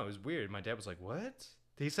don't know, it was weird. My dad was like, "What?"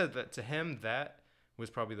 He said that to him, that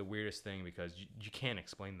was probably the weirdest thing, because you can't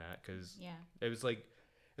explain that, because it was like,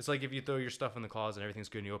 it's like if you throw your stuff in the closet and everything's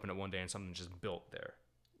good and you open it one day and something's just built there.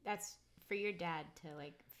 That's for your dad to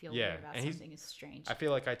feel weird about something is strange. I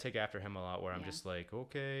feel like I take after him a lot, where I'm just like,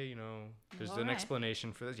 okay, there's an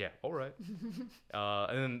explanation for this. Yeah, all right.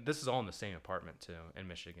 And then this is all in the same apartment too, in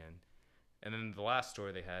Michigan. And then the last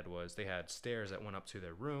story they had was they had stairs that went up to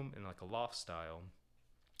their room in a loft style.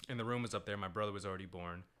 And the room was up there. My brother was already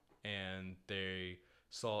born. And they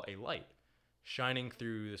saw a light shining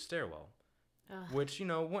through the stairwell. Ugh. Which,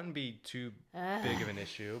 wouldn't be too big of an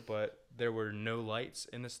issue, but there were no lights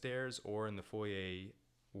in the stairs or in the foyer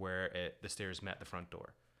where the stairs met the front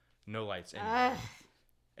door. No lights anywhere.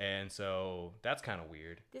 And so that's kind of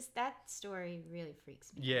weird. That story really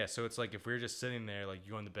freaks me. Yeah, so it's like if we were just sitting there,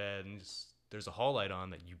 you go in the bed and there's a hall light on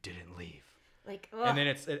that you didn't leave. And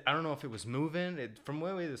then I don't know if it was moving. From the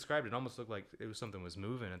way they described it, it almost looked like it was something was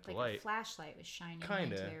moving at the light. A flashlight was shining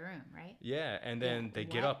into their room, right? Yeah, and then they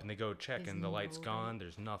get up and they go check, and the light's gone.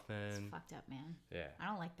 There's nothing. It's fucked up, man. Yeah. I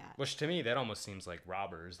don't like that. Which to me, that almost seems like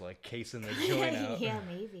robbers, casing their joint out. Yeah,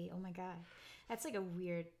 maybe. Oh my god, that's a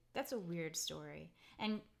weird story.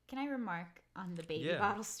 And can I remark on the baby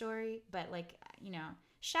bottle story? But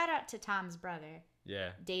shout out to Tom's brother. Yeah.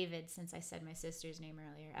 David, since I said my sister's name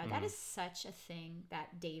earlier. That is such a thing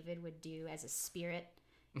that David would do as a spirit.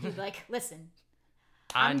 He'd be like, listen.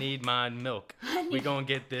 I need my milk. We're going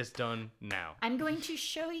to get this done now. I'm going to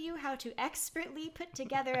show you how to expertly put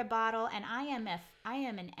together a bottle, and I am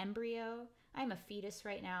an embryo. I'm a fetus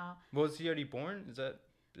right now. Was he already born? Is that...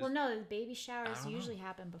 Well, no, the baby showers I don't usually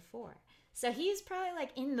happen before. So he's probably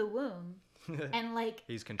like in the womb and like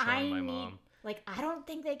He's controlling my mom. Like, I don't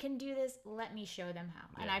think they can do this. Let me show them how.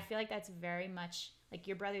 And Yeah. I feel like that's very much like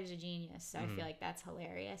your brother's a genius. So I feel like that's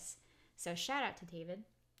hilarious. So shout out to David.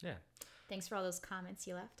 Yeah. Thanks for all those comments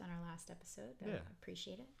you left on our last episode. I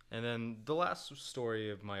appreciate it. And then the last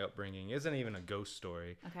story of my upbringing isn't even a ghost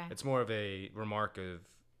story. Okay. It's more of a remark of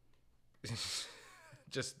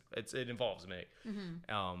just it involves me.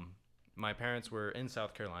 My parents were in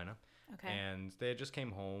South Carolina. Okay. And they just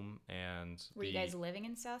came home, and were you guys living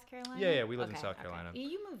in South Carolina? Yeah, we lived in South Carolina.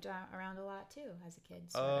 You moved around a lot too as a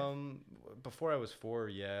kid. Sort of. Before I was 4,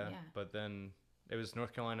 yeah. But then it was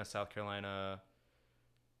North Carolina, South Carolina,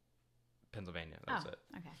 Pennsylvania. That was it.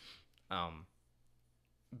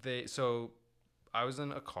 Okay. So I was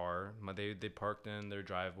in a car. They parked in their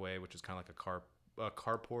driveway, which is kind of like a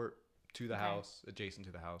carport to the house, adjacent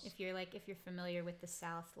to the house. If you're familiar with the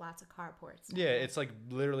South, lots of carports. Yeah, it's like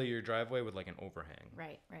literally your driveway with like an overhang.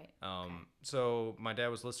 Right. So my dad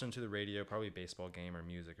was listening to the radio, probably a baseball game or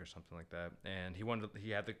music or something like that, and he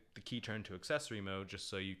had the key turned to accessory mode just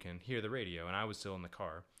so you can hear the radio, and I was still in the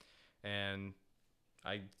car, and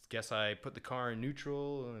I guess I put the car in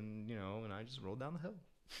neutral, and I just rolled down the hill.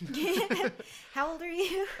 How old are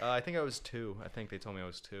you? I think I was 2. I think they told me I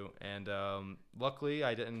was 2. And luckily,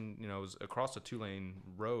 I didn't, it was across a 2-lane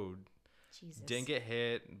road. Jesus. Didn't get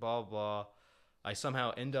hit, blah, blah. I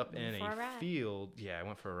somehow end up in a field. Yeah, I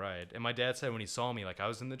went for a ride. And my dad said when he saw me, like, I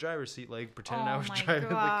was in the driver's seat, like, pretending I was driving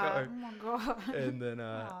the car. Oh, my God. And then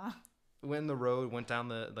went in the road, went down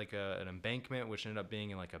an embankment, which ended up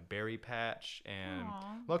being in, like, a berry patch. And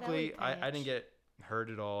luckily, I didn't get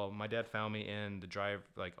hurt at all. My dad found me in the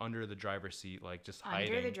under the driver's seat, like just hiding.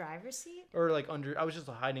 Under the driver's seat? Or like I was just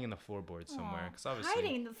hiding in the floorboard somewhere. Cause obviously,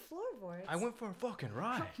 hiding in the floorboards? I went for a fucking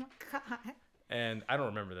ride. Oh my God. And I don't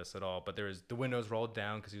remember this at all, but the windows rolled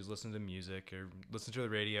down because he was listening to music or listening to the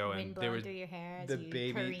radio, Wind and blowing there was through your hair as the you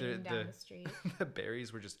baby, down the street. the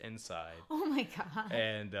berries were just inside. Oh my God.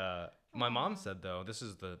 And my mom said though, this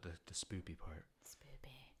is the spoopy part.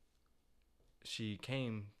 Spoopy. She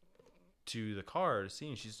came to the car to see,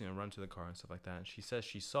 and she's run to the car and stuff like that, and she says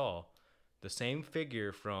she saw the same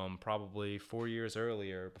figure from probably 4 years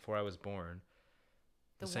earlier before I was born.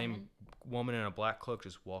 The same woman in a black cloak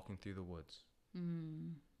just walking through the woods.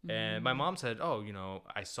 And my mom said, oh,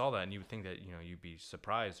 I saw that, and you would think that you'd be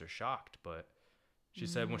surprised or shocked, but she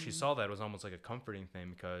said when she saw that, it was almost like a comforting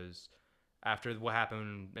thing, because after what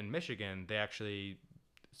happened in Michigan, they actually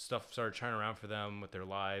stuff started turning around for them with their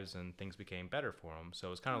lives, and things became better for them.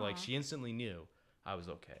 So it's kind of like she instantly knew I was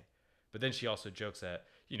okay. But then she also jokes that,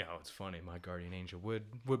 it's funny, my guardian angel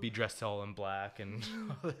would be dressed all in black and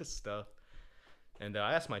all this stuff. And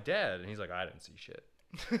I asked my dad, and he's like, I didn't see shit.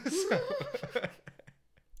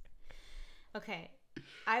 Okay.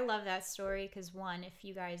 I love that story because, one, if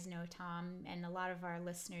you guys know Tom, and a lot of our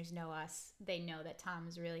listeners know us, they know that Tom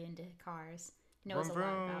is really into cars, knows a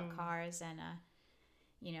lot about cars, and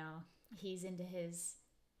he's into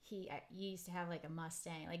you used to have like a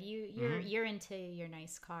Mustang, like you're into your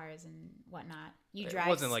nice cars and whatnot. You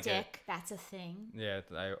drive stick, that's a thing. Yeah,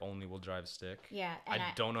 I only will drive stick. Yeah, and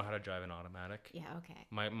I don't know how to drive an automatic. Yeah, okay.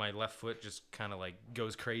 My left foot just kind of like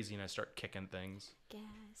goes crazy, and I start kicking things.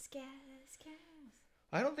 Gas.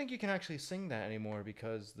 I don't think you can actually sing that anymore,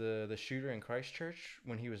 because the shooter in Christchurch,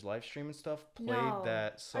 when he was live streaming stuff, played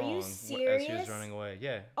that song as he was running away.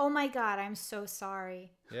 Yeah. Oh my God, I'm so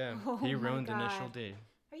sorry. Yeah, he ruined Initial D.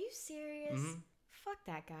 Are you serious? Mm-hmm. Fuck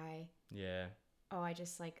that guy. Yeah. Oh, I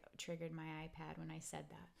just triggered my iPad when I said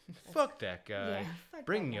that. Fuck that guy. Yeah, fuck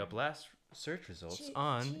Bringing that up last search results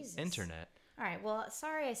on Jesus. internet. All right, well,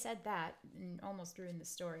 sorry I said that and almost ruined the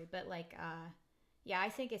story, but I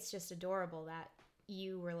think it's just adorable that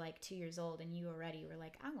you were 2 years old and you already were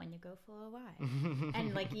like, I want to go for a ride. And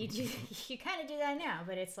you kind of do that now,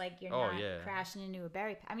 but it's like you're not crashing into a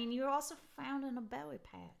berry patch. I mean, you were also found in a berry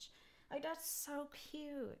patch. Like, that's so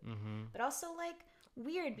cute. Mm-hmm. But also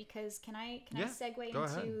weird, because can I segue into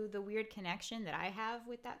ahead. the weird connection that I have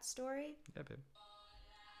with that story? Yeah, babe.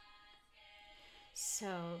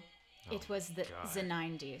 So it was the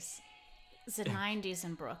 90s. The 90s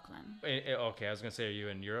in Brooklyn. Okay, I was going to say, are you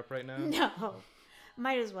in Europe right now? No.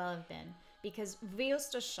 Might as well have been, because we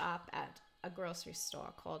used to shop at a grocery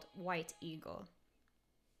store called White Eagle.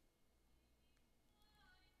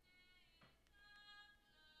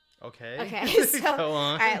 Okay. So go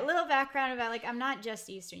on. All right, little background about I'm not just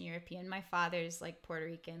Eastern European. My father's Puerto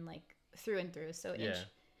Rican, through and through. So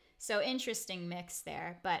so interesting mix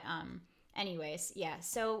there. But anyways, yeah.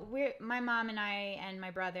 So my mom and I and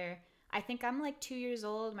my brother, I think I'm like 2 years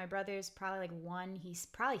old. My brother's probably like one. He's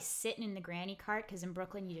probably sitting in the granny cart because in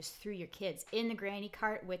Brooklyn you just threw your kids in the granny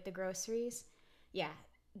cart with the groceries. Yeah,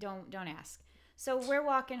 don't ask. So we're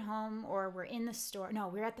walking home or we're in the store. No,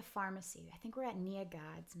 we're at the pharmacy. I think we're at Nia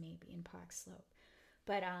God's maybe in Park Slope.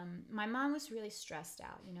 But my mom was really stressed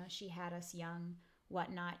out. You know, she had us young,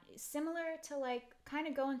 whatnot. Similar to like kind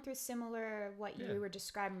of going through similar what Yeah. you were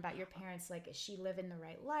describing about your parents. Like, is she living the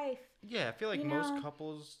right life? Yeah, I feel like You most know,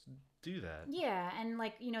 couples do that. yeah, and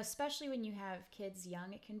like, you know, especially when you have kids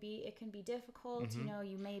young, it can be difficult. You Mhm.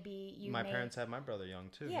 know, My parents had my brother young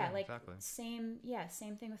too. yeah, Yeah, like exactly. same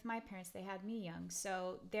thing with my parents. They had me young,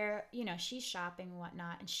 so they're, you know, she's shopping and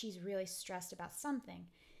whatnot, and she's really stressed about something.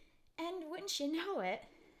 And wouldn't you know it,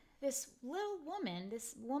 this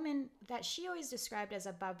woman that she always described as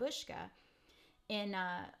a babushka, in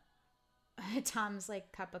Tom's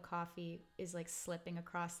like cup of coffee is like slipping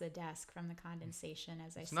across the desk from the condensation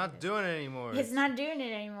as I It's say not this. doing it anymore. It's not doing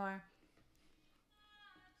it anymore.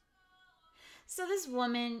 So this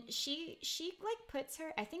woman, she like puts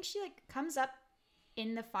her, I think she like comes up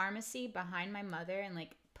in the pharmacy behind my mother and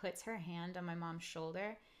like puts her hand on my mom's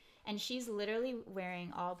shoulder, and she's literally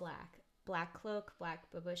wearing all black cloak, black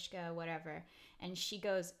babushka, whatever, and she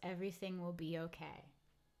goes, "Everything will be okay."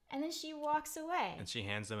 And then she walks away. And she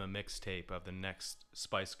hands them a mixtape of the next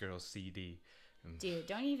Spice Girls CD. Dude,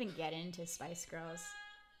 don't even get into Spice Girls.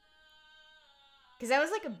 Because that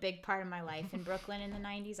was like a big part of my life in Brooklyn in the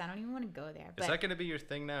 90s. I don't even want to go there. Is that going to be your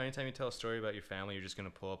thing now? Anytime you tell a story about your family, you're just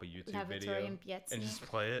going to pull up a YouTube video Lavatory and Piazzi. and just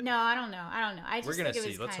play it? No, I don't know. I just We're going think to it see.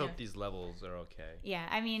 was Let's kind hope of, these levels are okay. yeah,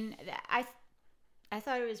 I mean, I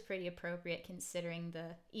thought it was pretty appropriate considering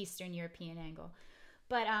the Eastern European angle.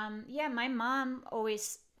 But yeah, my mom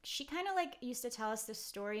always, she kind of like used to tell us this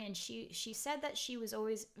story, and she said that she was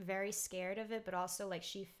always very scared of it, but also like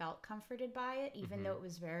she felt comforted by it, even though it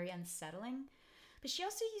was very unsettling. But she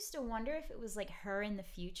also used to wonder if it was like her in the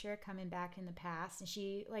future coming back in the past, and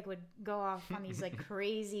she like would go off on these like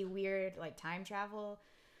crazy weird like time travel.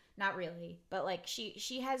 Not really, but like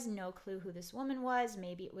she has no clue who this woman was.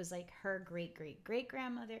 Maybe it was like her great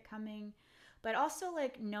grandmother coming, but also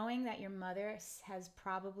like knowing that your mother has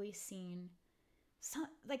probably seen some,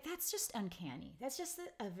 like, that's just uncanny. That's just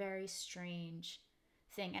a very strange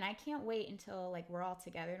thing, and I can't wait until like we're all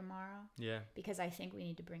together tomorrow, Yeah. because I think we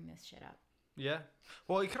need to bring this shit up. Yeah.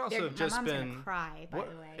 Well, it could also have just my mom's been. gonna cry, by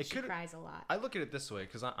what- the way. it She could- cries a lot. I look at it this way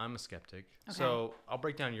because I'm a skeptic. Okay. So I'll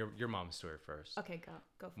break down your mom's story first. Okay, go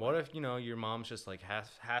for What it. if, your mom's just like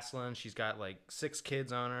hassling? She's got like 6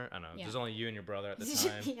 kids on her. I don't know. Yeah. There's only you and your brother at the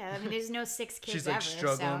time. Yeah, I mean, there's no 6 kids She's like ever,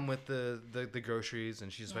 struggling so. with the groceries,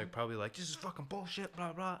 and she's Yeah. like probably like, this is fucking bullshit,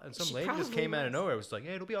 blah blah. And some She lady just probably came out of was. nowhere. Was like,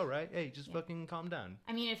 hey, it'll be all right. Hey, just Yeah. fucking calm down.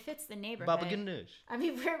 I mean, it fits the neighborhood. Baba Ganoush. I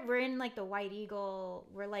mean, we're in like the White Eagle.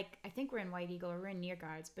 We're like, I think we're in White Eagle. We're in Near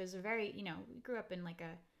Guards, but it's a very, we grew up in like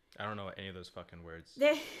a. I don't know what any of those fucking words.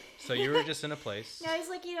 No, So you were just in a place. it's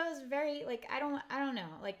like, it's very like, I don't know.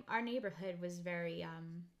 Like, our neighborhood was very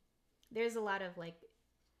there's a lot of like,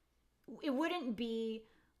 it wouldn't be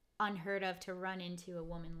unheard of to run into a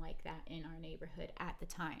woman like that in our neighborhood at the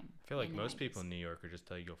time. I feel like in the most 90s. people in New York would just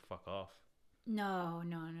tell you go fuck off. No.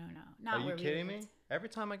 Not Are you where we kidding me? lived. Every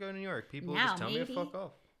time I go to New York, people Now, just tell me maybe. to fuck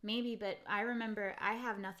off. Maybe, but I remember I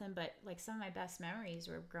have nothing but like some of my best memories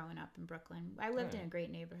were growing up in Brooklyn. I lived in a great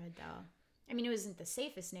neighborhood though. I mean, it wasn't the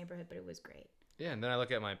safest neighborhood, but it was great. Yeah, and then I look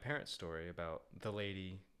at my parents' story about the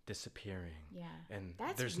lady disappearing. Yeah. And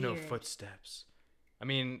That's there's no weird. footsteps. I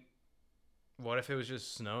mean, what if it was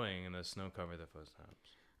just snowing and the snow covered the footsteps?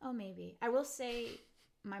 Oh, maybe. I will say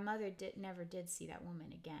my mother never did see that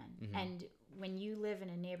woman again. Mhm. And when you live in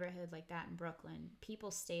a neighborhood like that in Brooklyn,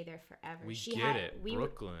 people stay there forever. We She get had- it. we were-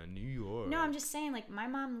 Brooklyn, New York. No, I'm just saying, like, my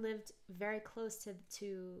mom lived very close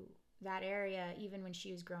to that area even when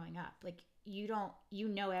she was growing up. Like, you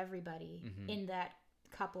know everybody Mhm. in that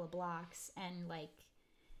couple of blocks, and like,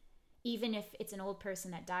 even if it's an old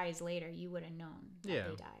person that dies later, you would have known that Yeah.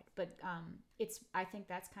 they died. But I think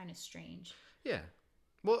that's kind of strange. Yeah.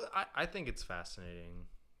 Well, I think it's fascinating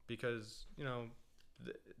because,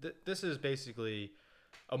 this is basically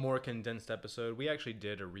a more condensed episode. We actually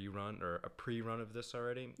did a rerun or a pre-run of this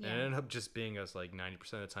already. Yeah. And it ended up just being us like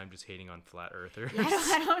 90% of the time just hating on flat earthers. Yeah,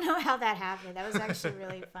 I don't know how that happened. That was actually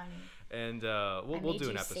really funny. And we'll do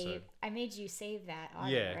an episode. I made you save that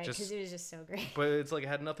audio, Yeah, right? just- Because it was just so great. But it's like it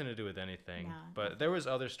had nothing to do with anything. No. But there was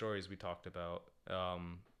other stories we talked about,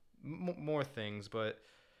 more things, but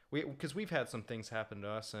because we've had some things happen to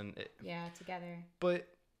us, Yeah, together. but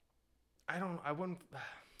I wouldn't.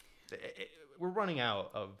 We're running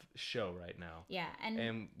out of show right now, Yeah, and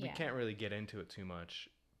and we yeah. can't really get into it too much.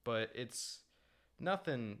 But it's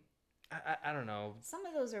nothing. I don't know. Some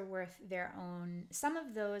of those are worth their own. Some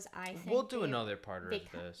of those I think We'll do another part of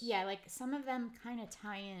this. Yeah, like some of them kind of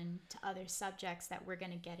tie in to other subjects that we're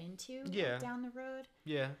going to get into down the road.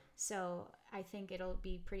 Yeah. So I think it'll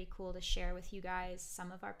be pretty cool to share with you guys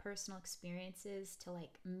some of our personal experiences to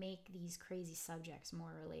like make these crazy subjects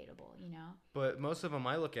more relatable, you know? But most of them,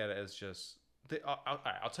 I look at it as just...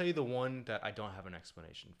 I'll tell you the one that I don't have an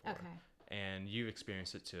explanation for. Okay. And you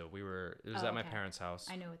experienced it too. It was at my parents' house.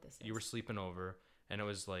 I know what this is. You were sleeping over, and it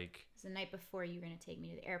was like... It was the night before you were going to take me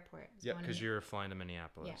to the airport. Yeah, because you were flying to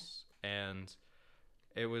Minneapolis. Yeah. And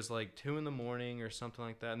it was like 2 a.m. or something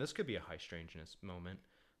like that. And this could be a high strangeness moment,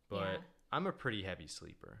 but I'm a pretty heavy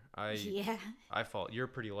sleeper. I fall. You're a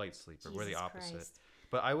pretty light sleeper. Jesus we're the opposite. Christ.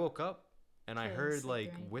 But I woke up, and I heard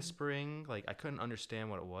like whispering. Like I couldn't understand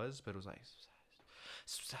what it was, but it was like...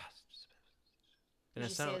 And Did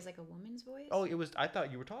you say it was like a woman's voice? Oh, it was. I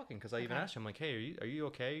thought you were talking because I even asked you. I'm like, hey, are you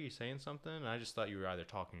okay? Are you saying something? And I just thought you were either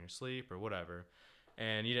talking in your sleep or whatever.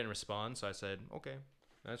 And you didn't respond, so I said, okay.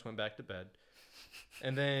 I just went back to bed.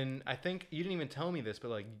 And then I think you didn't even tell me this,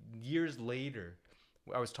 but like years later,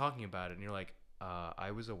 I was talking about it, and you're like,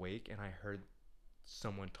 I was awake and I heard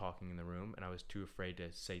someone talking in the room, and I was too afraid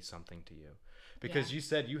to say something to you. Because you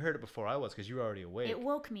said you heard it before I was, because you were already awake. It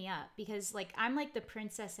woke me up because like I'm like the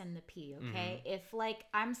princess and the pea, okay? Mm-hmm. If like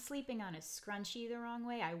I'm sleeping on a scrunchie the wrong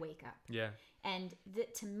way, I wake up. Yeah. And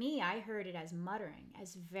to me, I heard it as muttering,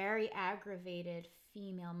 as very aggravated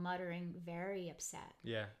female muttering, very upset.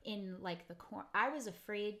 Yeah. In like the corner. I was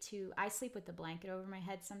afraid to, I sleep with the blanket over my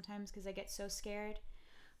head sometimes because I get so scared.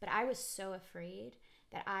 But I was so afraid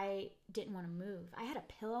that I didn't want to move. I had a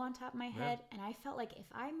pillow on top of my head, and I felt like if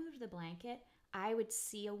I moved the blanket, I would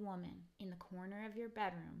see a woman in the corner of your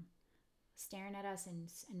bedroom staring at us and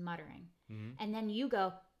muttering. Mm-hmm. And then you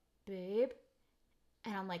go, babe.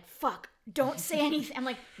 And I'm like, fuck, don't say anything. I'm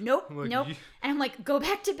like, nope. And I'm like, go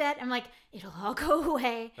back to bed. I'm like, it'll all go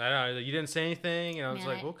away. I know. You didn't say anything. And I was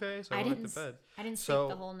like, okay. So I went to bed. I didn't sleep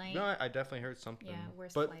the whole night. No, I definitely heard something. Yeah,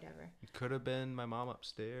 worst flight ever. It could have been my mom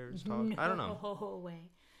upstairs talking. I don't know. No way.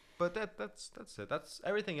 But that's it. That's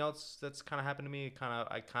everything else that's kind of happened to me.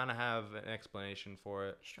 I kind of have an explanation for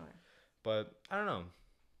it. Sure. But I don't know.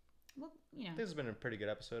 Well, you know. This has been a pretty good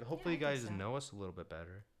episode. Hopefully, you guys know us a little bit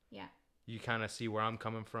better. Yeah. You kind of see where I'm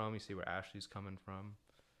coming from. You see where Ashley's coming from.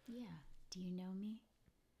 Yeah. Do you know me?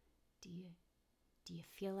 Do you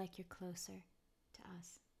feel like you're closer to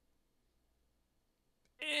us?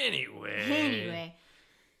 Anyway.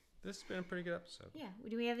 This has been a pretty good episode. Yeah.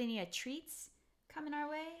 Do we have any treats coming our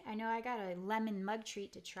way? I know I got a lemon mug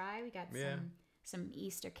treat to try. We got some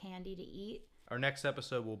Easter candy to eat. Our next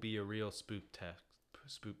episode will be a real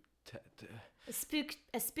a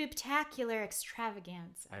spooktacular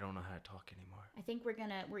extravaganza. I don't know how to talk anymore. I think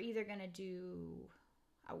we're either gonna do.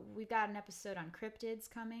 We've got an episode on cryptids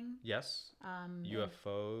coming. Yes.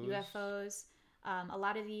 UFOs. A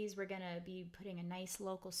lot of these we're gonna be putting a nice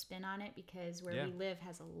local spin on it because where we live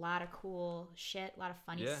has a lot of cool shit, a lot of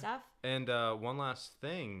funny stuff. And one last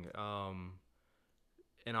thing.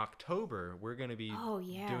 In October, we're gonna be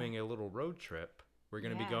doing a little road trip. We're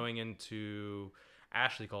gonna be going into.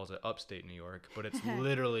 Ashley calls it upstate New York, but it's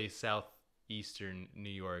literally southeastern New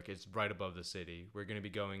York. It's right above the city. We're going to be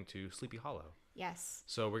going to Sleepy Hollow. Yes.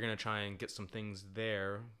 So we're going to try and get some things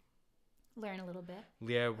there. Learn a little bit.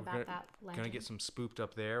 Yeah, we're going to get some spooked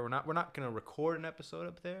up there. We're not going to record an episode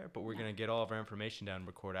up there, but we're going to get all of our information down and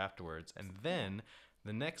record afterwards. And then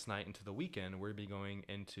the next night into the weekend, we'll be going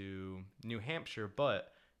into New Hampshire,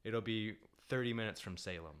 but it'll be 30 minutes from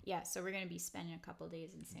Salem. Yeah, so we're gonna be spending a couple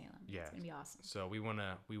days in Salem. Yeah, it's gonna be awesome. So we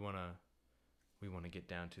wanna get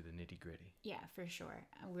down to the nitty gritty. Yeah, for sure.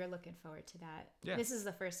 We're looking forward to that. Yeah. This is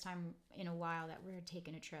the first time in a while that we're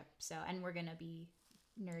taking a trip. So, and we're gonna be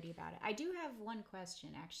nerdy about it. I do have one question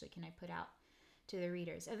actually. Can I put out to the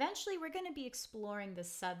readers? Eventually, we're gonna be exploring the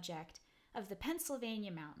subject of the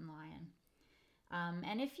Pennsylvania mountain lion.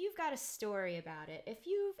 And if you've got a story about it, if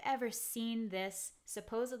you've ever seen this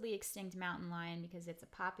supposedly extinct mountain lion, because it's a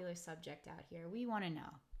popular subject out here, we want to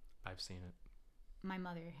know. I've seen it. My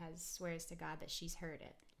mother swears to God that she's heard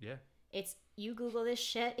it. Yeah. You Google this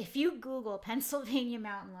shit. If you Google Pennsylvania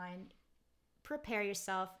mountain lion, prepare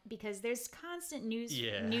yourself because there's constant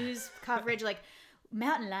news coverage like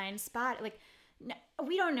mountain lion spot. Like, no,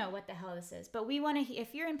 we don't know what the hell this is, but we want to.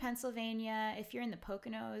 If you're in Pennsylvania, if you're in the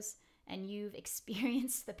Poconos, and you've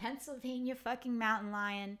experienced the Pennsylvania fucking mountain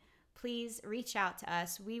lion, please reach out to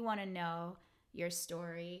us. We want to know your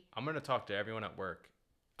story. I'm going to talk to everyone at work.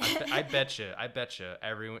 I bet you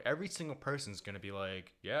every single person's going to be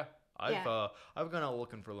like, yeah, I've gone out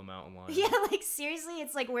looking for the mountain lion. Yeah, like seriously,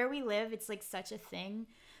 it's like where we live, it's like such a thing.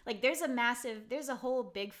 Like there's a whole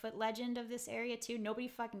Bigfoot legend of this area too. Nobody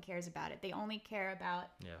fucking cares about it. They only care about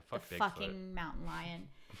the Bigfoot. fucking mountain lion.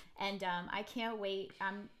 And I can't wait.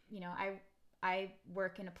 I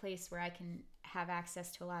work in a place where I can have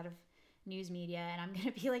access to a lot of news media, and I'm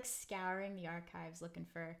gonna be like scouring the archives looking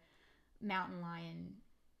for mountain lion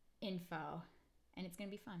info, and it's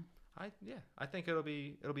gonna be fun. I think it'll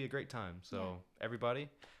be a great time. So everybody,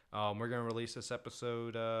 we're gonna release this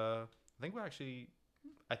episode. I think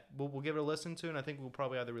we'll give it a listen to, and I think we'll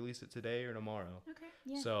probably either release it today or tomorrow. Okay.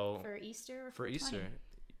 Yeah. So for Easter. Or for Easter.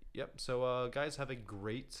 Yep. So guys, have a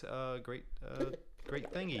great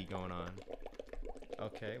thingy going on.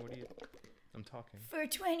 Okay. I'm talking.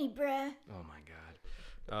 420, bruh. Oh my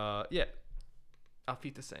God. Yeah. Auf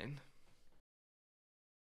Wiedersehen.